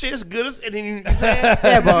 Oh shit, it's good. And then you saying,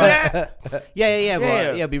 Yeah, but that? yeah, but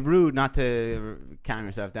Yeah. it'd be rude not to calm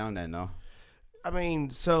yourself down then, though. I mean,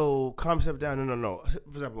 so calm yourself down. No. For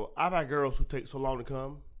example, I've had girls who take so long to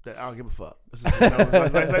come that I don't give a fuck. Listen.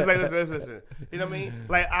 You know what I mean?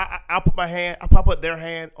 Like I put my hand, I pop up their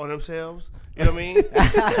hand on themselves. You know what I mean? do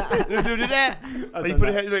that. Like, you put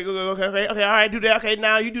your hand, like, okay, all right, do that. Okay,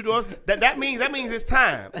 now you do those. That means it's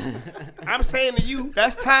time. I'm saying to you,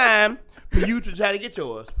 that's time for you to try to get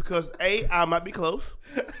yours because A, I might be close,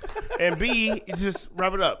 and B, you just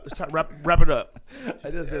wrap it up. It's time, wrap it up. I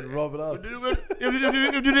just said rub it up. Do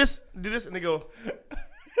this, and they go.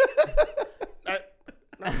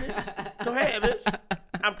 Go ahead, bitch.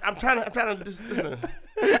 I'm trying to just listen.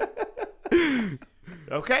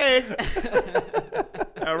 Okay.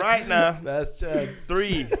 All right now. Last chance.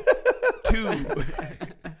 3, 2.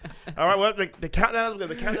 All right. Well, the countdown has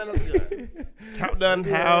begun. Countdown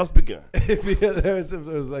has begun. If there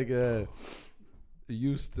was like a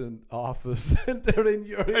Houston office and they're in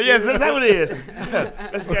your Yes, that's how it is.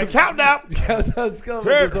 Let's get a countdown. The countdown's coming.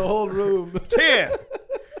 Here. There's a whole room. 10.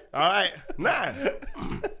 All right. 9.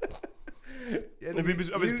 And I'll be you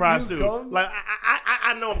surprised too. come? Like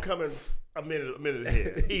I know I'm coming a minute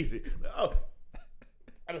ahead. Easy. Oh,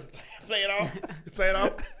 I just play it off. Play it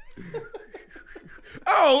off.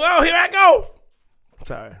 Oh, here I go.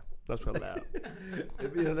 Sorry, that's so loud.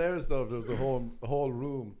 It'd be hilarious though if there was a whole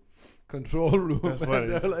room, control room. That's funny. And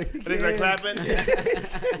they're like, Are they like clapping? Yeah.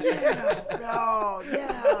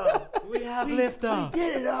 We have liftoff.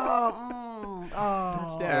 Get it all.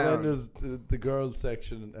 And then there's the girls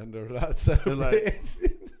section and they're not celebrating.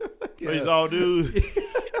 It's all dudes.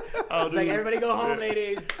 All It's like, dudes. everybody go home,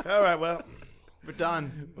 ladies. All right, well, We're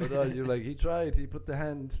done. But you're like, he tried. He put the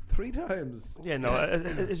hand 3 times. yeah, no,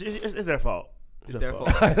 it's their fault. It's their fault.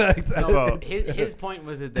 I like that. No, his point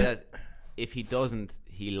was that if he doesn't,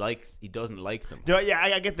 he doesn't like them. You know, yeah,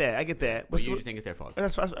 I get that. I get that. But you think it's their fault.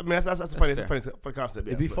 That's I mean, that's a funny, That's funny concept.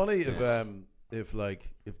 Yeah, It'd be but- funny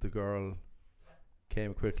if the girl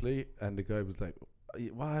came quickly and the guy was like,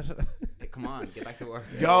 what? Hey, come on, get back to work.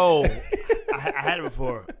 Yo, I had it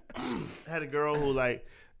before. I had a girl who like,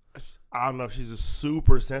 I don't know, she's just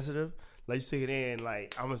super sensitive. Like you stick it in,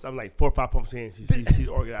 like I'm like 4 or 5 pumps in, she's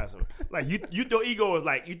organizing. Like you, your ego is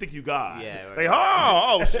like you think you God. Yeah, Like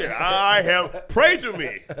oh shit, I have pray to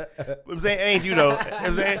me. I'm saying ain't you know?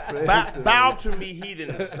 I'm saying bow to me,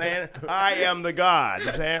 heathen. I'm saying I am the God.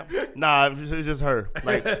 I'm saying nah, it's just her.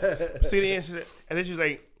 Like stick it in, and then she's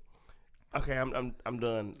like, okay, I'm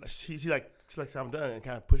done. She like I'm done, and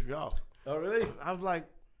kind of pushed me off. Oh, really? I was like,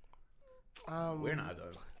 We're not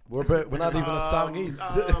done. We're not even a song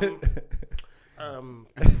either.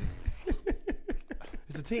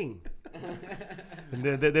 It's a team. And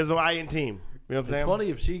there's no I in team. You know what I'm It's saying? funny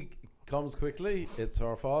if she comes quickly, it's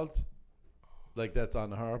her fault. Like that's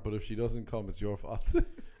on her. But if she doesn't come, it's your fault.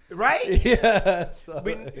 Right? Yeah. So,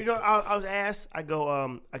 But, you know, I was asked, I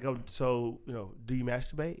go, so, you know, do you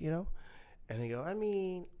masturbate, you know? And they go, I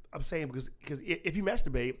mean, I'm saying because if you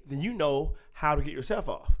masturbate, then you know how to get yourself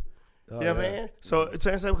off. You know what I'm saying? So it's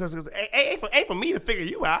because it ain't for me to figure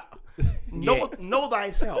you out. Know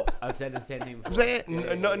thyself. I've said the same thing I'm before. saying,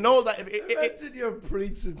 know that. Imagine you're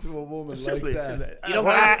preaching to a woman Seriously, like that. You don't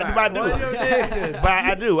well, go that I far. do. Why you're naked? But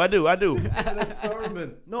I do. In a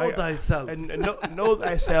sermon. Know thyself. And know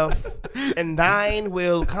thyself, and thine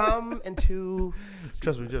will come into.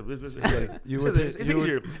 Trust me, it's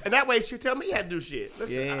easier. And that way she'll tell me how to do shit.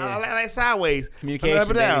 Listen, Yeah. I like sideways. Communication, Up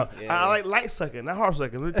and down. baby. Yeah. I like light sucking, not hard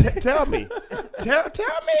sucking. Tell me. Tell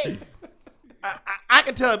me. I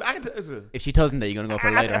can tell. Listen. If she doesn't, then you're gonna go for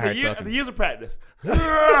a lighter hard After sucking. years of practice.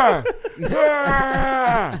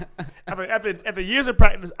 after years of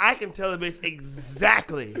practice, I can tell the bitch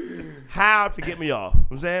exactly how to get me off. You know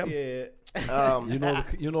what I'm saying? Yeah.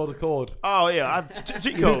 You know the code. Oh yeah,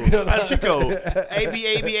 cheat code. Cheat code.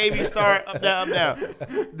 A B start up down.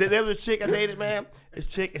 There was a chick I dated, man. This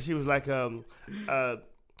chick, and she was like,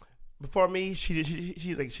 before me, she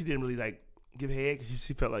didn't really like give head because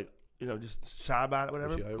she felt like just shy about it,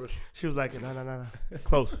 whatever. Was she Irish? She was like, no,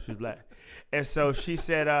 close. She was black, and so she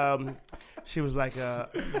said, she was like, I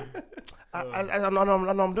know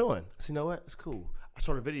what I'm doing. I said, you know what? It's cool. I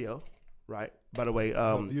saw the video, right? By the way,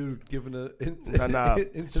 You given a no.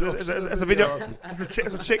 It's a video.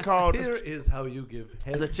 It's a chick called. Here is how you give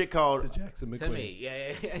head It's a chick called. to Jackson McQueen. Tell me.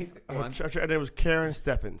 Yeah. Go on. Her name was Karen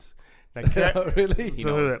Steffens. Now, Oh, really? He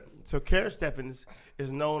knows. so Karen Steffens is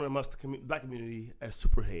known amongst the black community as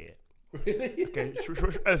Superhead. Really? Okay,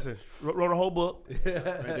 listen, wrote a whole book. Right,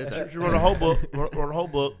 there's that. She wrote a whole book. Wrote a whole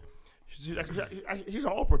book. She's on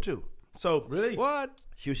Oprah too. So Really? What?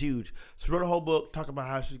 she was huge. So she wrote a whole book talking about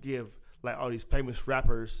how she give like all these famous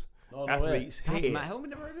rappers, Oh, no athletes That's head. my home.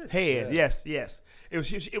 Never heard of this. Head, yes. It was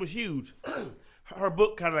huge. Her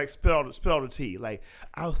book kind of like spilled the tea. Like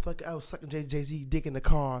I was sucking Jay-Z dick in the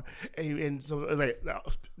car, and so like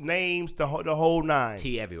names the whole nine,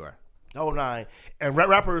 Tea everywhere. the whole nine, and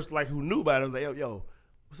rappers like who knew about it was like yo,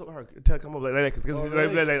 what's up with her? Tell her come up like that because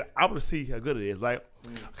really? I want to see how good it is. Like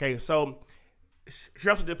okay, so she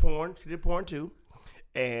also did porn. She did porn too,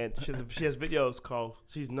 and she has videos called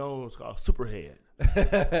called Superhead.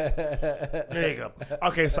 There you go.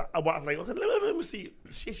 Okay, so I was like, okay, let me see.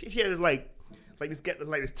 She had this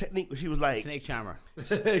this technique where she was like, Snake charmer.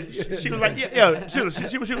 she was like, yeah, she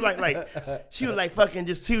was like fucking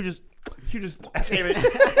just, she was just,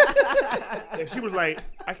 and she was like,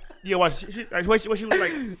 what she was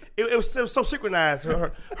like, it was so synchronized.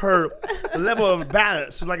 Her level of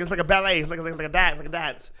balance was like it's like a ballet, it's like a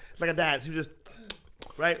dance. She was just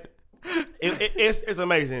right. It's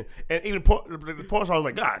amazing, and even the porn star was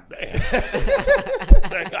like, God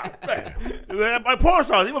damn, God damn. My porn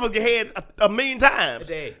stars, these motherfuckers get head a million times.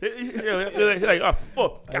 A day. Like, God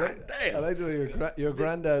damn. I like the way your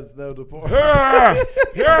granddad's now the poor.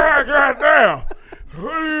 Yeah, God damn.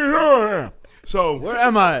 What are you doing? So Where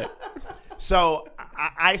am I? So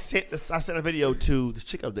I sent a video to this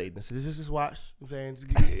chick update. I said, "This is watch." I'm saying, just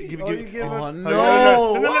give Oh, you give her? Oh,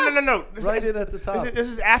 no. Right in at the top. This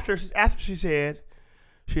is after she said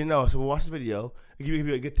she knows. So we'll watch the video and give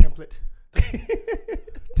you a good template.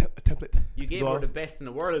 Template. You gave Go her on. the best in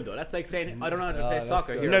the world, though. That's like saying, I don't know how to play that's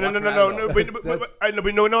soccer. good. Here, No. watch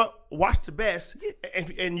But no. Watch the best,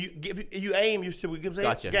 and you aim. You still give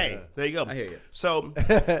Gotcha. game. Yeah. There you go. I hear you. So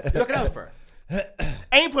Looking out for her.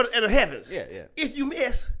 aim for the heavens. Yeah. If you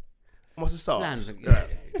miss, what's the song? Lands.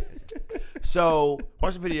 So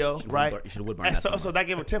watch the video, right? You should have Woodburn And that so somewhere. that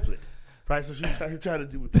gave her a template, right? So she trying to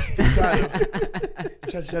do,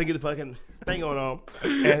 trying to get the fucking thing going on,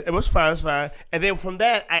 and it was fine. And then from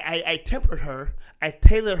that, I tempered her, I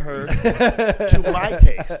tailored her to my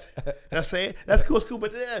taste. You know what I'm saying? That's cool, it's cool.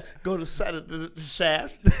 But then go to the side of the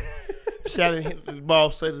shaft, and hit the ball,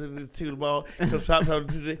 to the ball,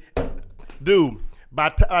 dude.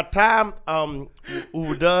 By the time we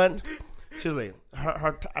were done, she was like,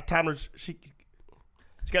 her timer, she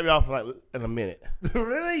got me off like in a minute.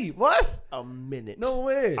 Really? What? A minute. No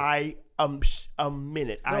way. A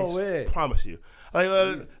minute. No way. Promise you.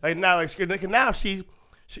 Like now she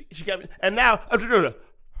got me, and now her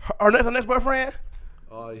next boyfriend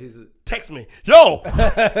Oh, he's a, text me, yo,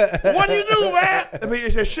 what do you do, man? I mean,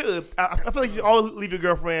 it should. I feel like you always leave your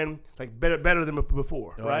girlfriend like better than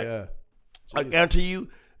before, oh, right? Yeah. I guarantee you,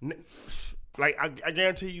 like I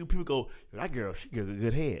guarantee you, people go, that girl, she get a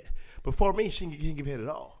good head. Before me, she can give head at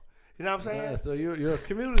all. You know what I'm saying? Yeah, so you're a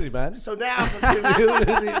community man. So now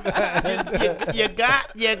Community man. you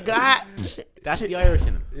got. That's the Irish in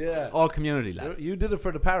him. Yeah. All community, lad. You did it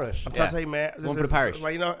for the parish. I'm trying to tell you, man. One for the parish.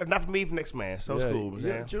 Like, you know, if not for me, for next man. So it's cool,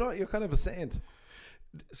 man. Do you know what? You're kind of a saint.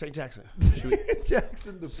 St. Jackson.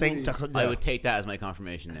 Jackson the St. Flea. Jackson. I would take that as my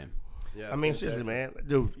confirmation name. Yeah, I mean, Saint seriously, Jackson. man.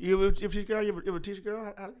 Dude, you ever teach a girl? You ever teach a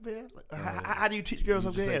girl how do you teach girls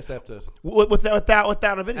You something? just accept it.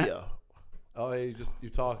 Without a video. Oh, you just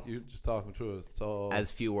talk them through it. So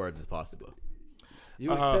As few words as possible.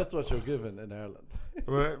 you accept what you're given in Ireland.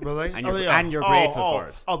 Really? And you're grateful for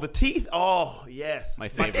it. Oh, the teeth. Oh, yes. My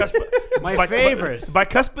favorite. My favorite. My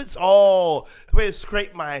cuspids. Oh, the way to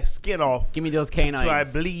scrape my skin off. Give me those canines. So I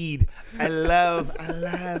bleed. I love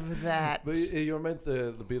that. But you're meant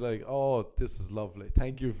to be like, oh, this is lovely.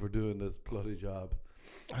 Thank you for doing this bloody job.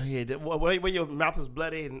 Oh yeah, when your mouth is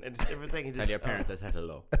bloody and everything. And Tell your parents I said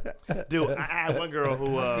hello. Dude, I had one girl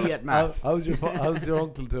who. See you at mass. How's your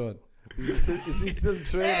uncle doing? Is he still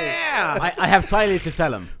training? Yeah. I have silage to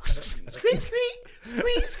sell him. Squeak.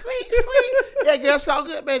 Yeah, girl, it's all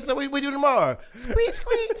good, man. So we do tomorrow. Squeak.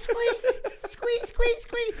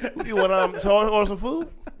 You want order some food?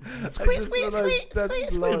 Squeak.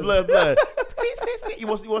 Blood. Squeak. You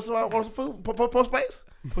want some food? Postmates?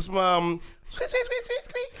 Put some squeak.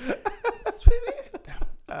 Sorry,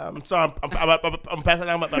 I'm passing out.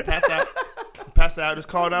 I'm about to pass out. Pass out. Just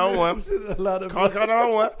call 911. A lot of Call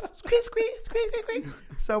 911. Squeak.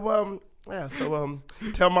 So yeah. So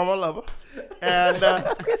tell mom I love her. And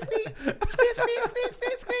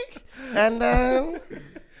squeak. And I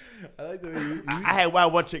like the way you I had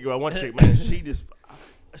one chick, man.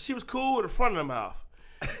 She was cool with the front of the mouth,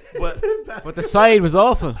 but But the side was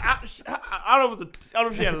awful. I don't know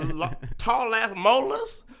if she had tall ass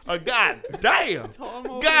molars or god damn.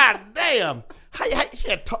 How she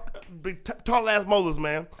had tall ass molars,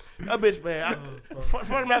 man. That bitch, man. Front of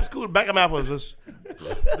the mouth was cool, back of the mouth was just,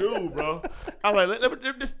 dude, bro. I was like, let me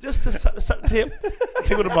just suck the tip,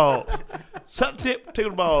 tickle the balls. Suck the tip,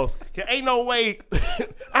 tickle the balls. Ain't no way.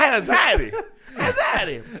 I had anxiety. I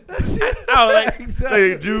was like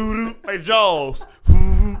doo-doo, like Jaws.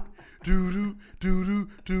 Doo-doo,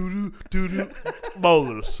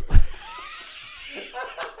 molars.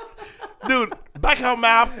 Dude, back of her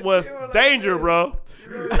mouth was danger, bro.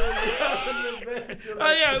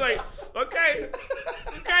 Oh yeah, like, okay,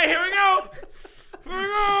 here we go.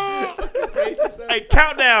 Hey,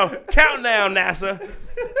 countdown, NASA.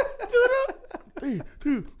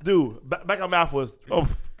 Dude, back of her mouth was it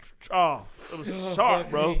was sharp,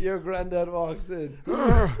 bro. Your granddad walks in.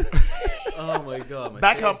 Oh my god.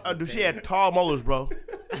 Back up, dude, she had tall molars, bro.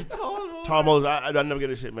 Tall molars. I never get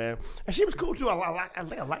this shit, man. And she was cool too. I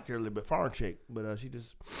think I liked her a little bit, foreign chick, but she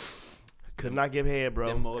just could not give head, bro.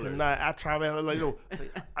 Them molars. Could not. I tried, man. Like,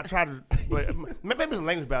 I tried to. But maybe it's a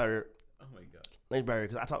language barrier. Oh my god. Language barrier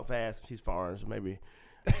because I talk fast. And she's foreign, so maybe.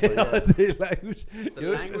 The language.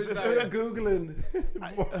 You're language barrier. Googling.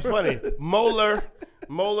 It's funny.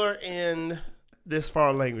 Molar in this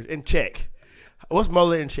foreign language in Czech. What's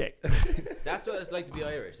molar in Czech? That's what it's like to be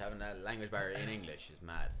Irish. Having that language barrier in English is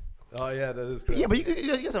mad. Oh yeah, that is crazy. Yeah, but you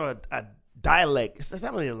guys have a dialect. It's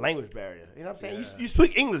not really a language barrier. You know what I'm saying? You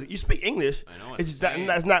speak English. You speak English. I know. It's just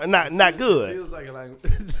it's not good. It feels like a language.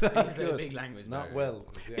 It's like a good. big language Not barrier. well.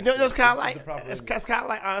 You know, it's kind of like the proper it's kind of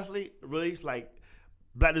like honestly, really, it's like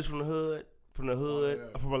black dudes from the hood from the hood, Oh,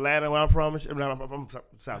 yeah. from Atlanta, where I'm from. I'm from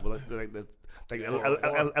South, but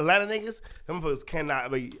Atlanta niggas, them folks cannot. I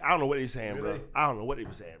mean, I don't know what they're saying, Really? bro. I don't know what they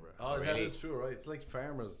were saying, bro. Oh, that Really? is true, right? It's like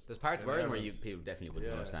farmers. There's parts of in Ireland where Ireland. people definitely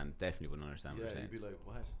wouldn't Yeah. understand. Definitely wouldn't understand what Yeah, you're saying. you'd be like,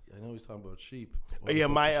 what? I know he's talking about sheep. But yeah,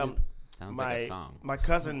 my Sounds like a song. my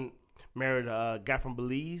cousin married a guy from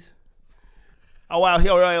Belize. Oh wow, I'm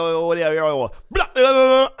like, what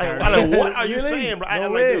are you Really? saying, bro? I'm No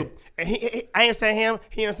like, way. dude. And I ain't saying him.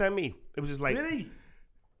 He ain't saying me. It was just like, Really?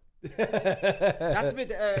 That's a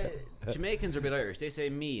bit. Jamaicans are a bit Irish. They say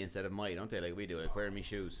me instead of my, don't they? Like we do. Like wearing me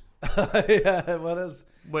shoes. Yeah, what else?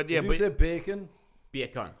 but yeah, If you but say bacon,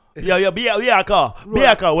 Bacon. yeah, car.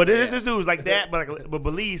 Well, this dude was like that, but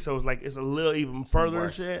Belize, so it's like it's a little even further and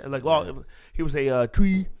worse. shit. Like, oh, he would say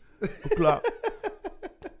tree o'clock.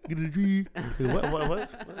 Get a tree. What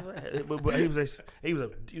is that? But he was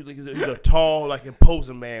a tall, like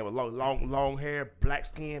imposing man with long hair, black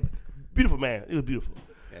skin, beautiful man. He was beautiful.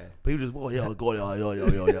 Yeah. But he was just, oh yeah, go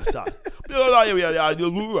yeah, stop.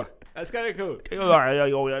 Yeah. That's kind of cool.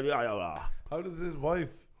 how does his wife?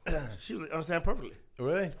 She was understand perfectly.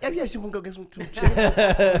 Really? Yeah, she want to go get some chicken from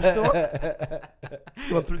the store.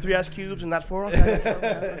 You want three ice cubes and not four? Okay.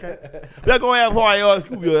 We're going to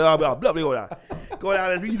go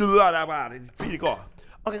down and feed the car.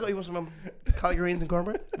 Okay, go. You want some collard greens and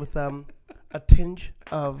cornbread with a tinge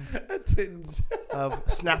of A tinge.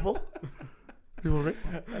 Snapple? You want it?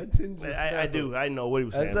 A tinge. Of I Snapple. do. I know what he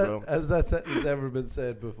was saying, Has bro. that sentence ever been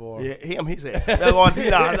said before? Yeah, he said, "That's all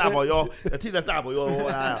tinge Snapple, yo. The tinge Snapple, yo.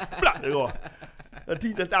 There you go. The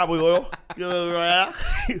tinge Snapple, yo.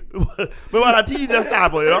 We want a tinge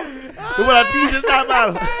Snapple, yo. We want a tinge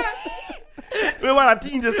Snapple. We want a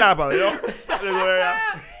tinge Snapple, yo.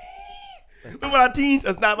 We want a tinge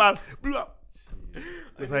Snapple.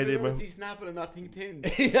 That's how he did, man. See Snapple and not think tin.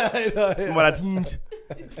 Yeah, I know. We want a tinge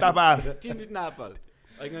Snapple. Tin Snapple.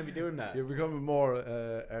 I'm gonna be doing that. You're becoming more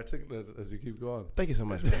articulate as you keep going. Thank you so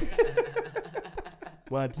much, man.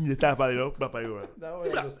 Want a tinge Snapple, yo. Now I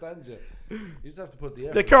understand you. You just have to put the The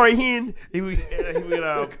effort. curry hen. He would,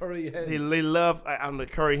 The curry head. they love. I'm the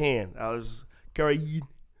curry hen. I was curry hen.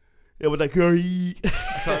 Yeah, with the curry.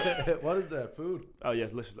 What is that? Food? Oh yeah,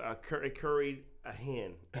 listen. Curried a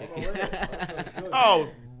hen. Oh, no way. That sounds good. Oh,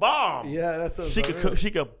 bomb. Yeah, that sounds She could unreal. cook.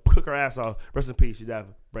 She could cook her ass off. Rest in peace. She died of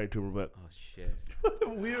brain tumor, but Oh shit. What a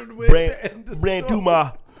weird way brain to end the brain story.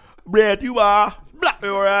 tumor. Brain tumor. Black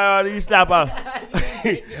around these slapper.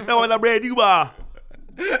 No one a brain tumor.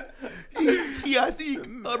 I see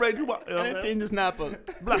a brain tumor. You know what I'm saying? Tin Snapple.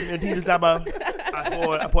 Black man, teeth snapper.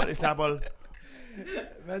 I put the snapper.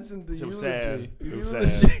 Mention the It was eulogy. sad. The It was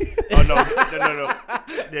eulogy. sad. Oh no.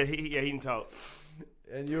 Yeah, he didn't talk.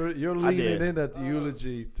 And you're I leaning did. in at the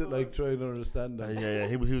eulogy to like try and understand that. Yeah,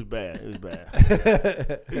 he was bad. He was bad.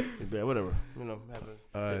 He was bad. Whatever. You know, happens.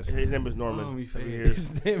 All right. His name is Norman. Oh, me Every face. year.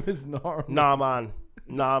 His name is Norman. Nah,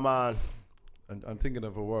 man. I'm thinking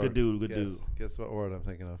of a word. Good dude, good Guess- Guess what word I'm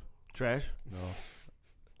thinking of? Trash. No.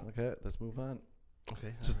 Okay, let's move on.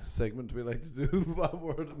 Okay. Just a segment we like to do. What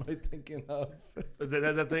word am I thinking of? Is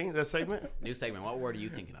that thing? That segment? New segment. What word are you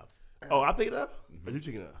thinking of? Oh, I'm thinking of? Or you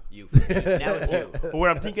thinking of? You. Now it's you. Or what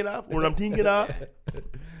I'm thinking of? What I'm thinking of?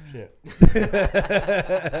 Shit.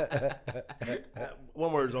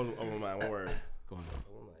 One word is on my mind. One word. Go on.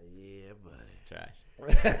 Yeah, buddy. Trash.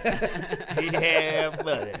 Yeah,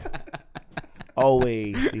 buddy.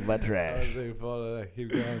 Always see my I trash. was thinking, follow that.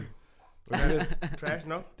 Keep going. Trash?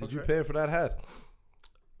 No. Did you pay for that hat?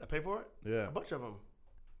 I pay for it? Yeah. A bunch of them.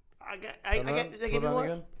 I Put get. They it give you on one.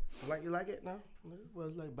 again? You like it? No. Well,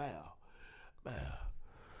 it's like bow.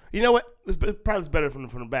 You know what? It's probably better from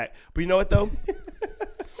the back. But you know what though?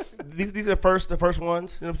 these are the first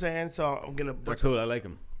ones. You know what I'm saying? So I'm gonna. They're cool. I like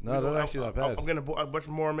them. No, they're actually not bad. I'm gonna a bunch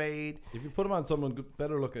more made. If you put them on someone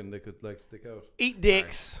better looking, they could like stick out. Eat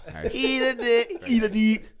dicks. Harsh. Eat a dick. Eat a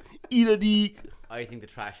dick. Eat a dick. I think the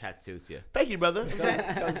trash hat suits you. Thank you, brother.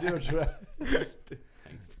 Because you're trash. Thanks.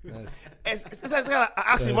 Nice. It's kind of an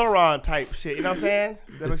oxymoron type shit. You know what I'm saying?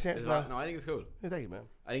 That makes sense. No, I think it's cool. Yeah, thank you, man.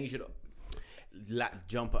 I think you should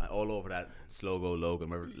jump all over that slogan, Logan.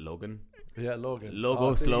 Remember Logan? Yeah, Logan. Logo,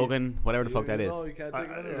 Oh, see, slogan, whatever the fuck that is. No, you can't take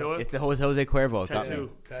it You know what? It's the Jose Cuervo. Got me.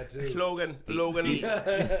 Tattoo. Tattoo. Slogan. Logan.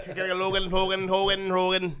 Logan.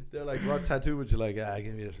 They're like, what tattoo would you like?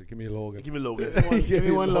 Give me a Logan. Give me Logan. Give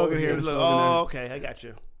me one logo here. Give me oh, okay. I got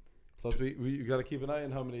you. Plus, you got to keep an eye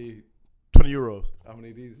on how many €20. of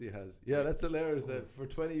these he has. Yeah, that's hilarious. That for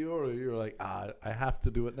 €20, you're like, I have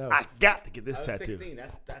to do it now. I got to get this I was tattoo. 16.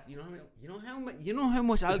 You know how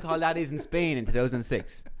much alcohol that is in Spain in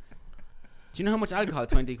 2006. Do you know how much alcohol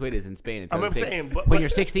 20 quid is in Spain? I'm saying, but when you're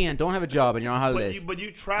 16 and don't have a job and you're on holidays, but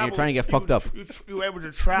you travel. you're trying to get fucked up. You were able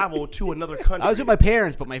to travel to another country. I was with my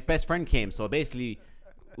parents, but my best friend came. So basically,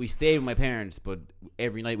 we stayed with my parents, but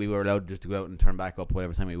every night we were allowed just to go out and turn back up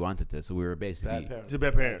whatever time we wanted to. So we were basically It's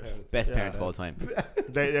bad parents. best parents of all time.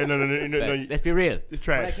 No. Let's be real. It's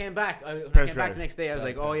trash. When I came back, Trash. the next day, I was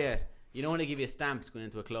like, oh yeah, you know when they give you stamps going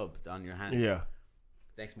into a club on your hand. Yeah.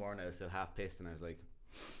 Next morning, I was still half pissed, and I was like,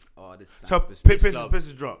 oh, this So stamp is piss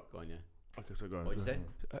is drunk. Go on, yeah. Okay, so go on. What'd you say?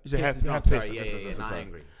 You said half drunk, pissed. sorry, Okay, yeah, not sorry.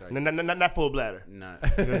 angry. Sorry. Not full bladder. No.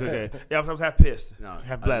 Okay. Yeah, I was half pissed. No,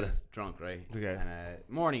 Half I bladder. was drunk, right? Okay. And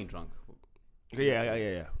morning drunk. Okay,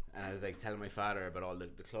 yeah. And I was like telling my father about all the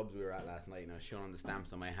clubs we were at last night, and I was showing him the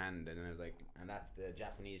stamps on my hand, and then I was like, and that's the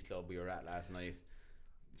Japanese club we were at last night.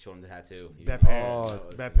 Showing him the tattoo. He Bad was like, parent.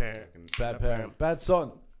 oh, Bad parent. fucking- Bad parent. Bad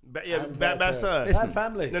son. Bad son. Listen, Bad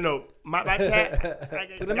family. No. My tat.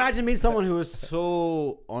 But imagine being someone who was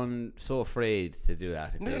so afraid to do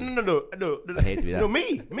that. if No. I hate to be that. No,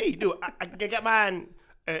 me, dude. I got mine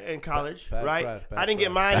in college, Bad right? brat, I didn't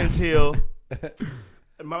get brat. mine until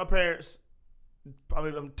my parents.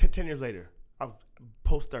 Probably 10 years later. I was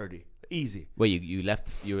post 30. Easy. Well, you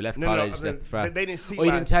left college, left the frat. They didn't see.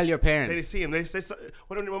 You didn't tell your They parents. didn't see him. They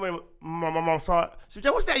when my mom saw it, she said,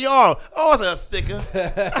 "What's that, your arm?" Oh, it's a sticker.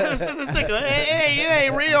 It's a sticker. It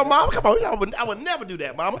ain't real, mama. Come on, I would never do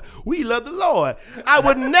that, mama. We love the Lord. I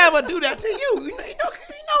would never do that to you. You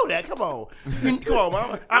know that. Come on,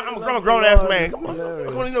 mama. I'm a grown ass man. Come on,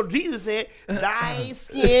 you know Jesus said, "Thy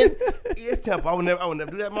skin is temple." I would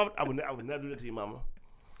never do that, mama. I would never do that to you, mama.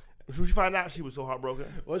 When she found out, she was so heartbroken.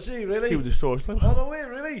 Was she really? She was destroyed. She was like, Oh no way,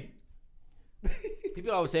 really?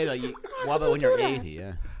 People always say like, "What about when you're 80?"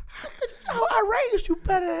 Yeah. I raised you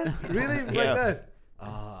better. Really? It was Yeah. like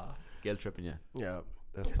that? Guilt tripping you. Yeah,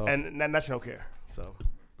 That's tough. and that she don't care. So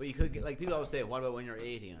But you could get, like, people always say, "What about when you're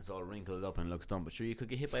 80 and it's all wrinkled up and looks dumb?" But sure, you could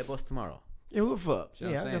get hit by a bus tomorrow. yeah, who the fuck? See what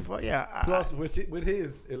I'm Yeah, saying? the fuck. Yeah. Plus, with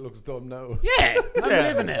his, it looks dumb now. Yeah, I'm Yeah.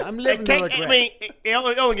 living it. I'm living the regret. I mean, it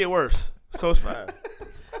only get worse, so it's fine.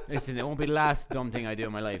 Listen, it won't be the last dumb thing I do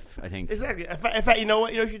in my life. I think. Exactly. In fact, you know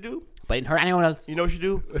what? You know what you do? But I didn't hurt anyone else. You know what you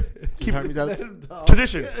do? Keep hurt myself. Let him talk.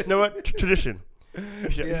 Tradition. You know what? Tradition. You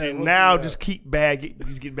should Yeah, what's now that? just keep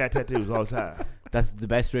get bad tattoos all the time. That's the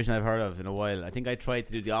best tradition I've heard of in a while. I think I tried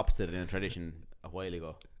to do the opposite in a tradition a while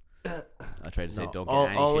ago. I tried to say, No, don't all-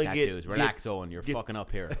 get only any shit tattoos. Relax, Owen. You're fucking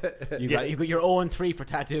up here. You got your 0-3 for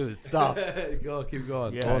tattoos. Stop. Go, keep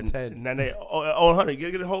going. Yeah. Oh, 10. Now they 100.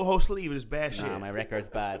 Get the whole sleeve of this bad shit. Nah, my record's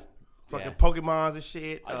bad. Fucking Yeah. Pokemons and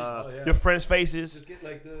shit. yeah. Your friends' faces, Just get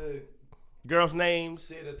like the girls' names.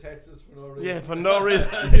 state of Texas for no reason. Yeah, for no reason.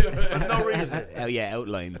 For no reason. Oh yeah,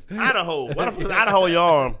 outlines. Idaho. What the fuck is Idaho your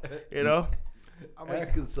arm? You know?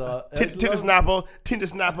 Arkansas. Tinder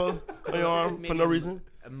snapper on your arm for no reason.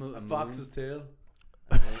 A fox's tail.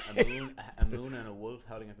 A moon and a wolf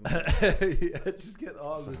howling at the moon. Yeah, just get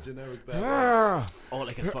all the generic bad words. Oh,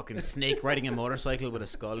 like a fucking snake riding a motorcycle with a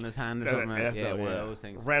skull in his hand or something. That's Yeah, not- one of those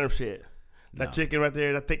things. Random shit. That No. chicken right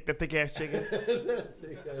there, that thick ass chicken.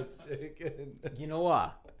 Thick ass chicken. You know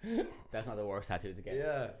what? That's not the worst tattoo to get.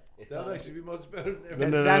 Yeah, It's that would not. actually be much better than No,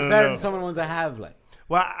 everything. no, That's better no. than some of the ones I have. Like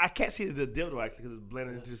Well, I can't see the dildo actually because it's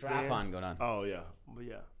blended into the strap skin. on going on. Oh yeah, but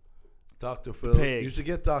yeah, Dr. Phil. pig. You should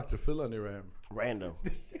get Dr. Phil on your arm. random. Eh,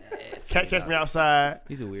 Catch me outside.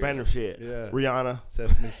 He's a weird. Random shit. Yeah. Rihanna.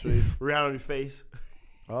 Sesame Street. Rihanna on your face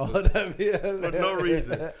Oh, that'd be for no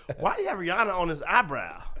reason. Why do you have Rihanna on his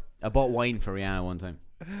eyebrow? I bought wine for Rihanna one time.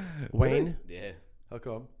 Wayne. Yeah. How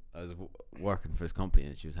come? I was working for this company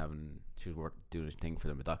and she was doing a thing for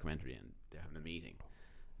them, a documentary, and they're having a meeting,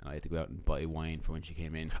 and I had to go out and buy wine for when she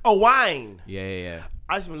came in. Oh, wine. Yeah.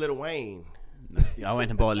 I just mean Little Wayne. I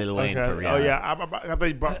went and bought a little wine for Rihanna. Oh yeah, I thought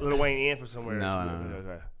you brought Little Wayne in for somewhere. No.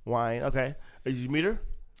 Okay. Wine. Okay. Did you meet her?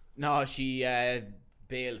 No, she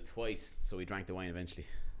bailed twice, so we drank the wine eventually.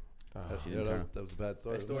 She Yeah, didn't turn up. that was a bad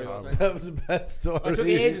story. Bad story, That was- wasn't it? that was a bad story. It took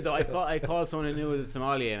ages though. I called someone who knew it was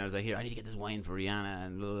Somalia, and I was like, "Here, I need to get this wine for Rihanna,"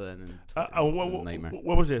 and blah, blah, and nightmare.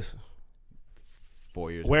 What was this?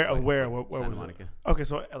 4 years. Where ago, where Santa was Monica. it? Okay,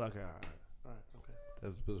 so okay, all right. That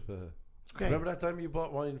was a bit of a... Okay. Remember that time you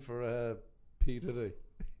bought wine for P. Diddy?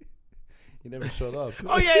 You never showed up.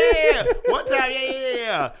 Oh yeah. One time,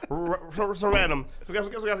 yeah. So random. So guess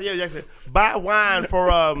what? Yeah, Jackson. Buy wine for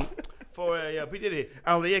yeah, P Diddy.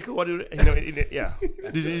 I was like, yeah, cool. I do that. You know, yeah.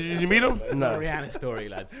 Did you meet him? It's not a Rihanna story,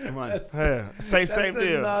 lads. Come on. Yeah. Same That's a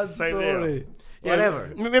deal. non Same story. deal.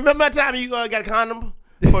 Whatever. Remember that time you got a condom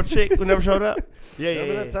for a chick who never showed up? Yeah.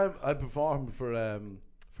 Remember that time I performed for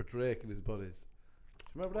Drake and his buddies?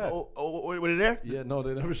 Remember that? Were they there? Yeah, no,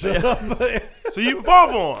 they never showed up. So you fall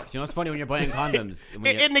for him. You know what's funny when you're buying condoms? When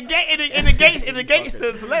In the gates,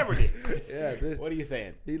 the celebrity. Yeah, what are you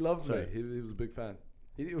saying? he loved me. He was a big fan.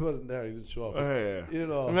 He wasn't there. He didn't show up. Yeah. You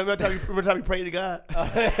know. Remember the time you prayed to God?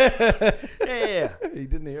 Yeah. He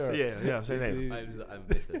didn't hear. So yeah. Say that.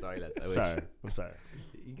 I missed it. Sorry, lads. I wish. I'm sorry.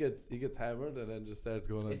 He gets hammered and then just starts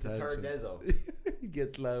going on It's the tangents. third Dezo. He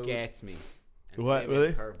gets loud. Gets me. What, Maybe a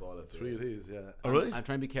really? Curveball of Three of these, yeah. Oh, really? I'm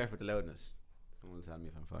trying to be careful with the loudness. Someone will tell me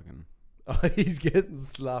if I'm fucking. Oh, he's getting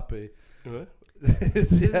sloppy. What?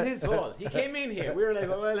 This is his fault. He came in here. We were like,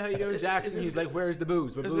 "Well, how you doing, Jackson?" He's like, "Where's the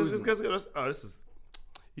booze? We're boozing." This is.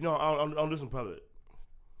 You know, I don't do this in public.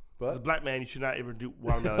 What? As a black man, you should not ever do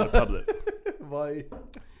watermelon in public. Why?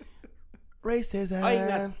 Racism. I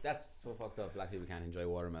think that's so fucked up. Black people can't enjoy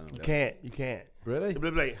watermelon. You can't.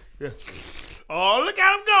 Really? Yeah. Oh, look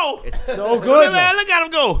at him go! It's so good. Look at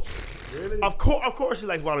him go! Really? Of course, you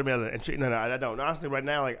like watermelon and chicken. No, I don't. Honestly, right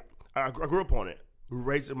now, like I grew up on it. We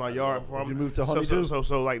raised it in my yard. You moved to Honeydew?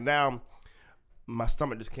 So like now, my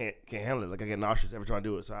stomach just can't handle it. Like I get nauseous every time I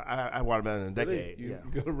do it. So I watermelon in a decade. Really? Yeah,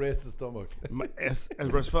 You got a racist stomach. it's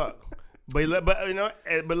rough as fuck. But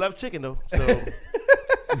love chicken though. So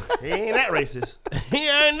he ain't that racist. He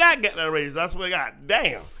ain't that racist. That's what. God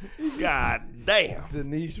damn. It's a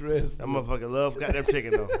niche race. That motherfucker love goddamn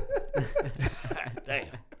chicken though.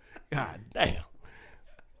 God damn.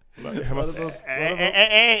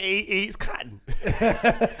 And he eats cotton.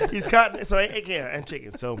 He's cotton, so and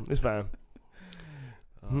chicken, so it's fine.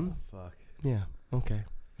 Oh, fuck. Yeah. Okay.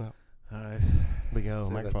 Well, all right. we go. That's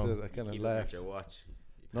Microphone. it. I kind of Keep looking at laughed. your watch.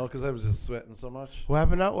 No, because I was just sweating so much. What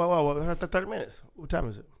happened now? What 30 minutes. What time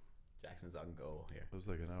is it? Jackson's on go here. It was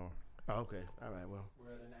like an hour. Oh, okay. All right. Well.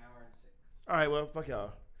 We're at an hour and 6. All right. Well, fuck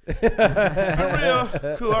y'all. For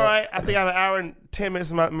real. Cool. All right. I think I have an hour and 10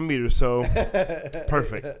 minutes in my meter, so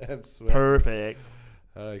perfect. I'm sweating. Perfect.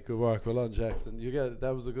 All right, good work. Well done, Jackson.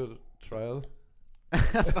 That was a good trial. One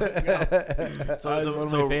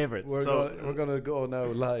of my favorites. We're gonna go now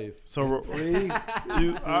live. So 3,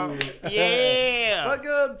 2, yeah.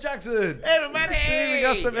 Welcome, Jackson. Everybody. See, we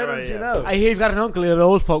got some energy now. I hear you've got an uncle at an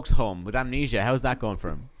old folks' home with amnesia. How's that going for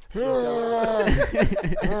him?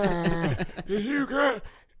 You got,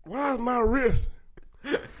 why is my wrist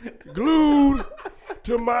glued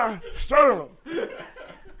to my sternum? I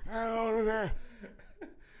don't understand.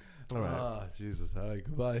 All right. Ah, Jesus. All right,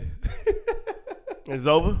 goodbye. It's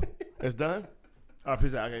over? It's done? All right,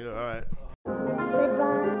 peace out. Okay, go. All right.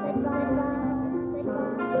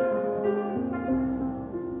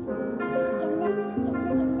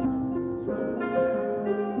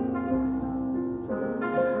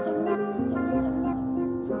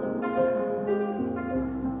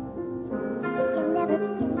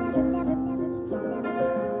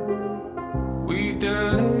 We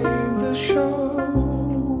delay the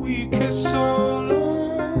show, we kiss so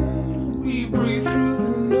long, we breathe through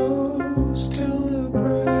the nose till the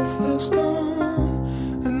breath is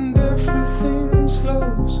gone, and everything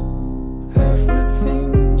slows,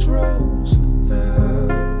 everything's rose now.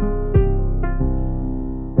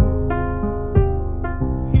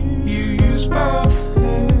 You use both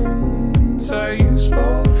hands, I use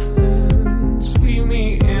both hands, we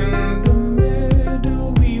meet in the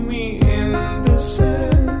middle, we meet in the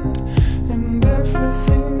sand, and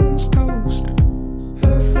everything's ghost,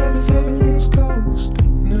 everything's ghost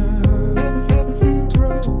now, everything's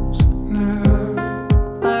rose now.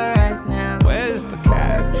 Alright now. Where's the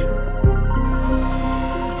catch?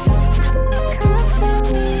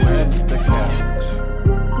 Where's the catch?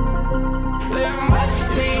 There must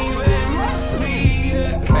be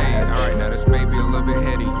a catch. Hey, alright, now this may be a little bit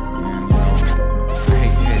heady, and you know, I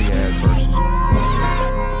hate heady ass verses.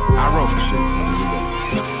 I wrote the shit, so here we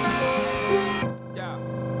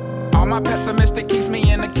go. All my pessimistic keeps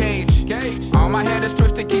me in a cage. All my head is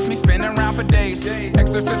twisted, keeps me spinning around for days.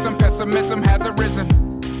 Exorcism, pessimism has arisen.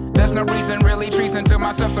 There's no reason, really treason to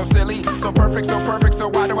myself, so silly. So perfect, so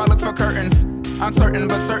why do I look for curtains? Uncertain,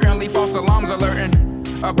 but certainly false alarms alerting.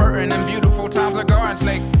 A burden and beautiful times a garden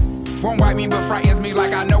snake. Won't wipe me but frightens me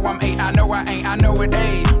like I know I'm 8. I know I ain't, I know it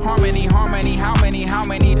ain't. Harmony, how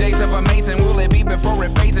many days of amazing will it be before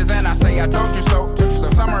it phases? And I say I told you so.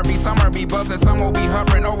 Summer be buzzing, some will be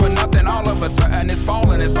hovering over nothing. All of a sudden it's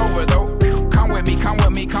falling, it's over though. Come with me,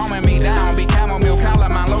 calming me down. Be chamomile,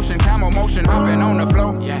 calamine lotion, camel motion, hopping on the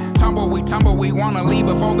flow. Yeah. Tumble, we wanna leave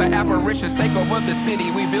before the apparitions take over the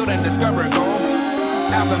city. We build and discover gold.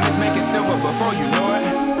 Album is making silver before you know it.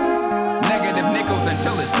 Negative nickels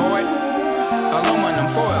until it's void. Aluminum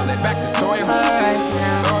foil it back to soil. Alright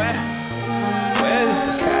now. Oh yeah. Where's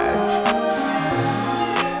the catch?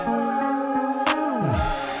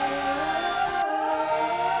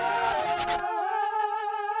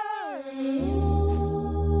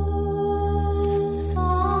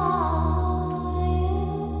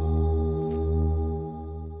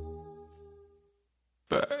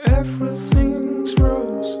 Everything's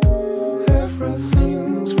rose.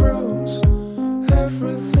 Everything's rose.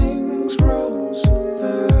 Everything's rose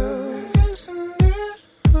now, isn't it?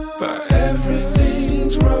 But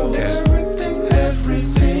everything's rose.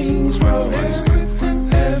 Everything's rose.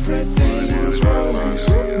 Everything's rose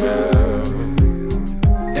now.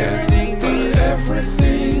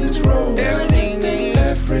 Everything's rose.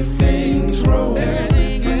 Everything's rose.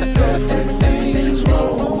 Everything's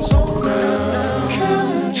rose now.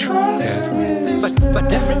 Can I trust this?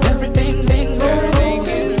 But everything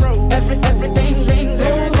is rose. Everything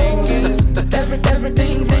is but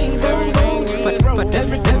everything is but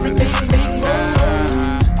everything is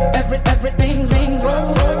everything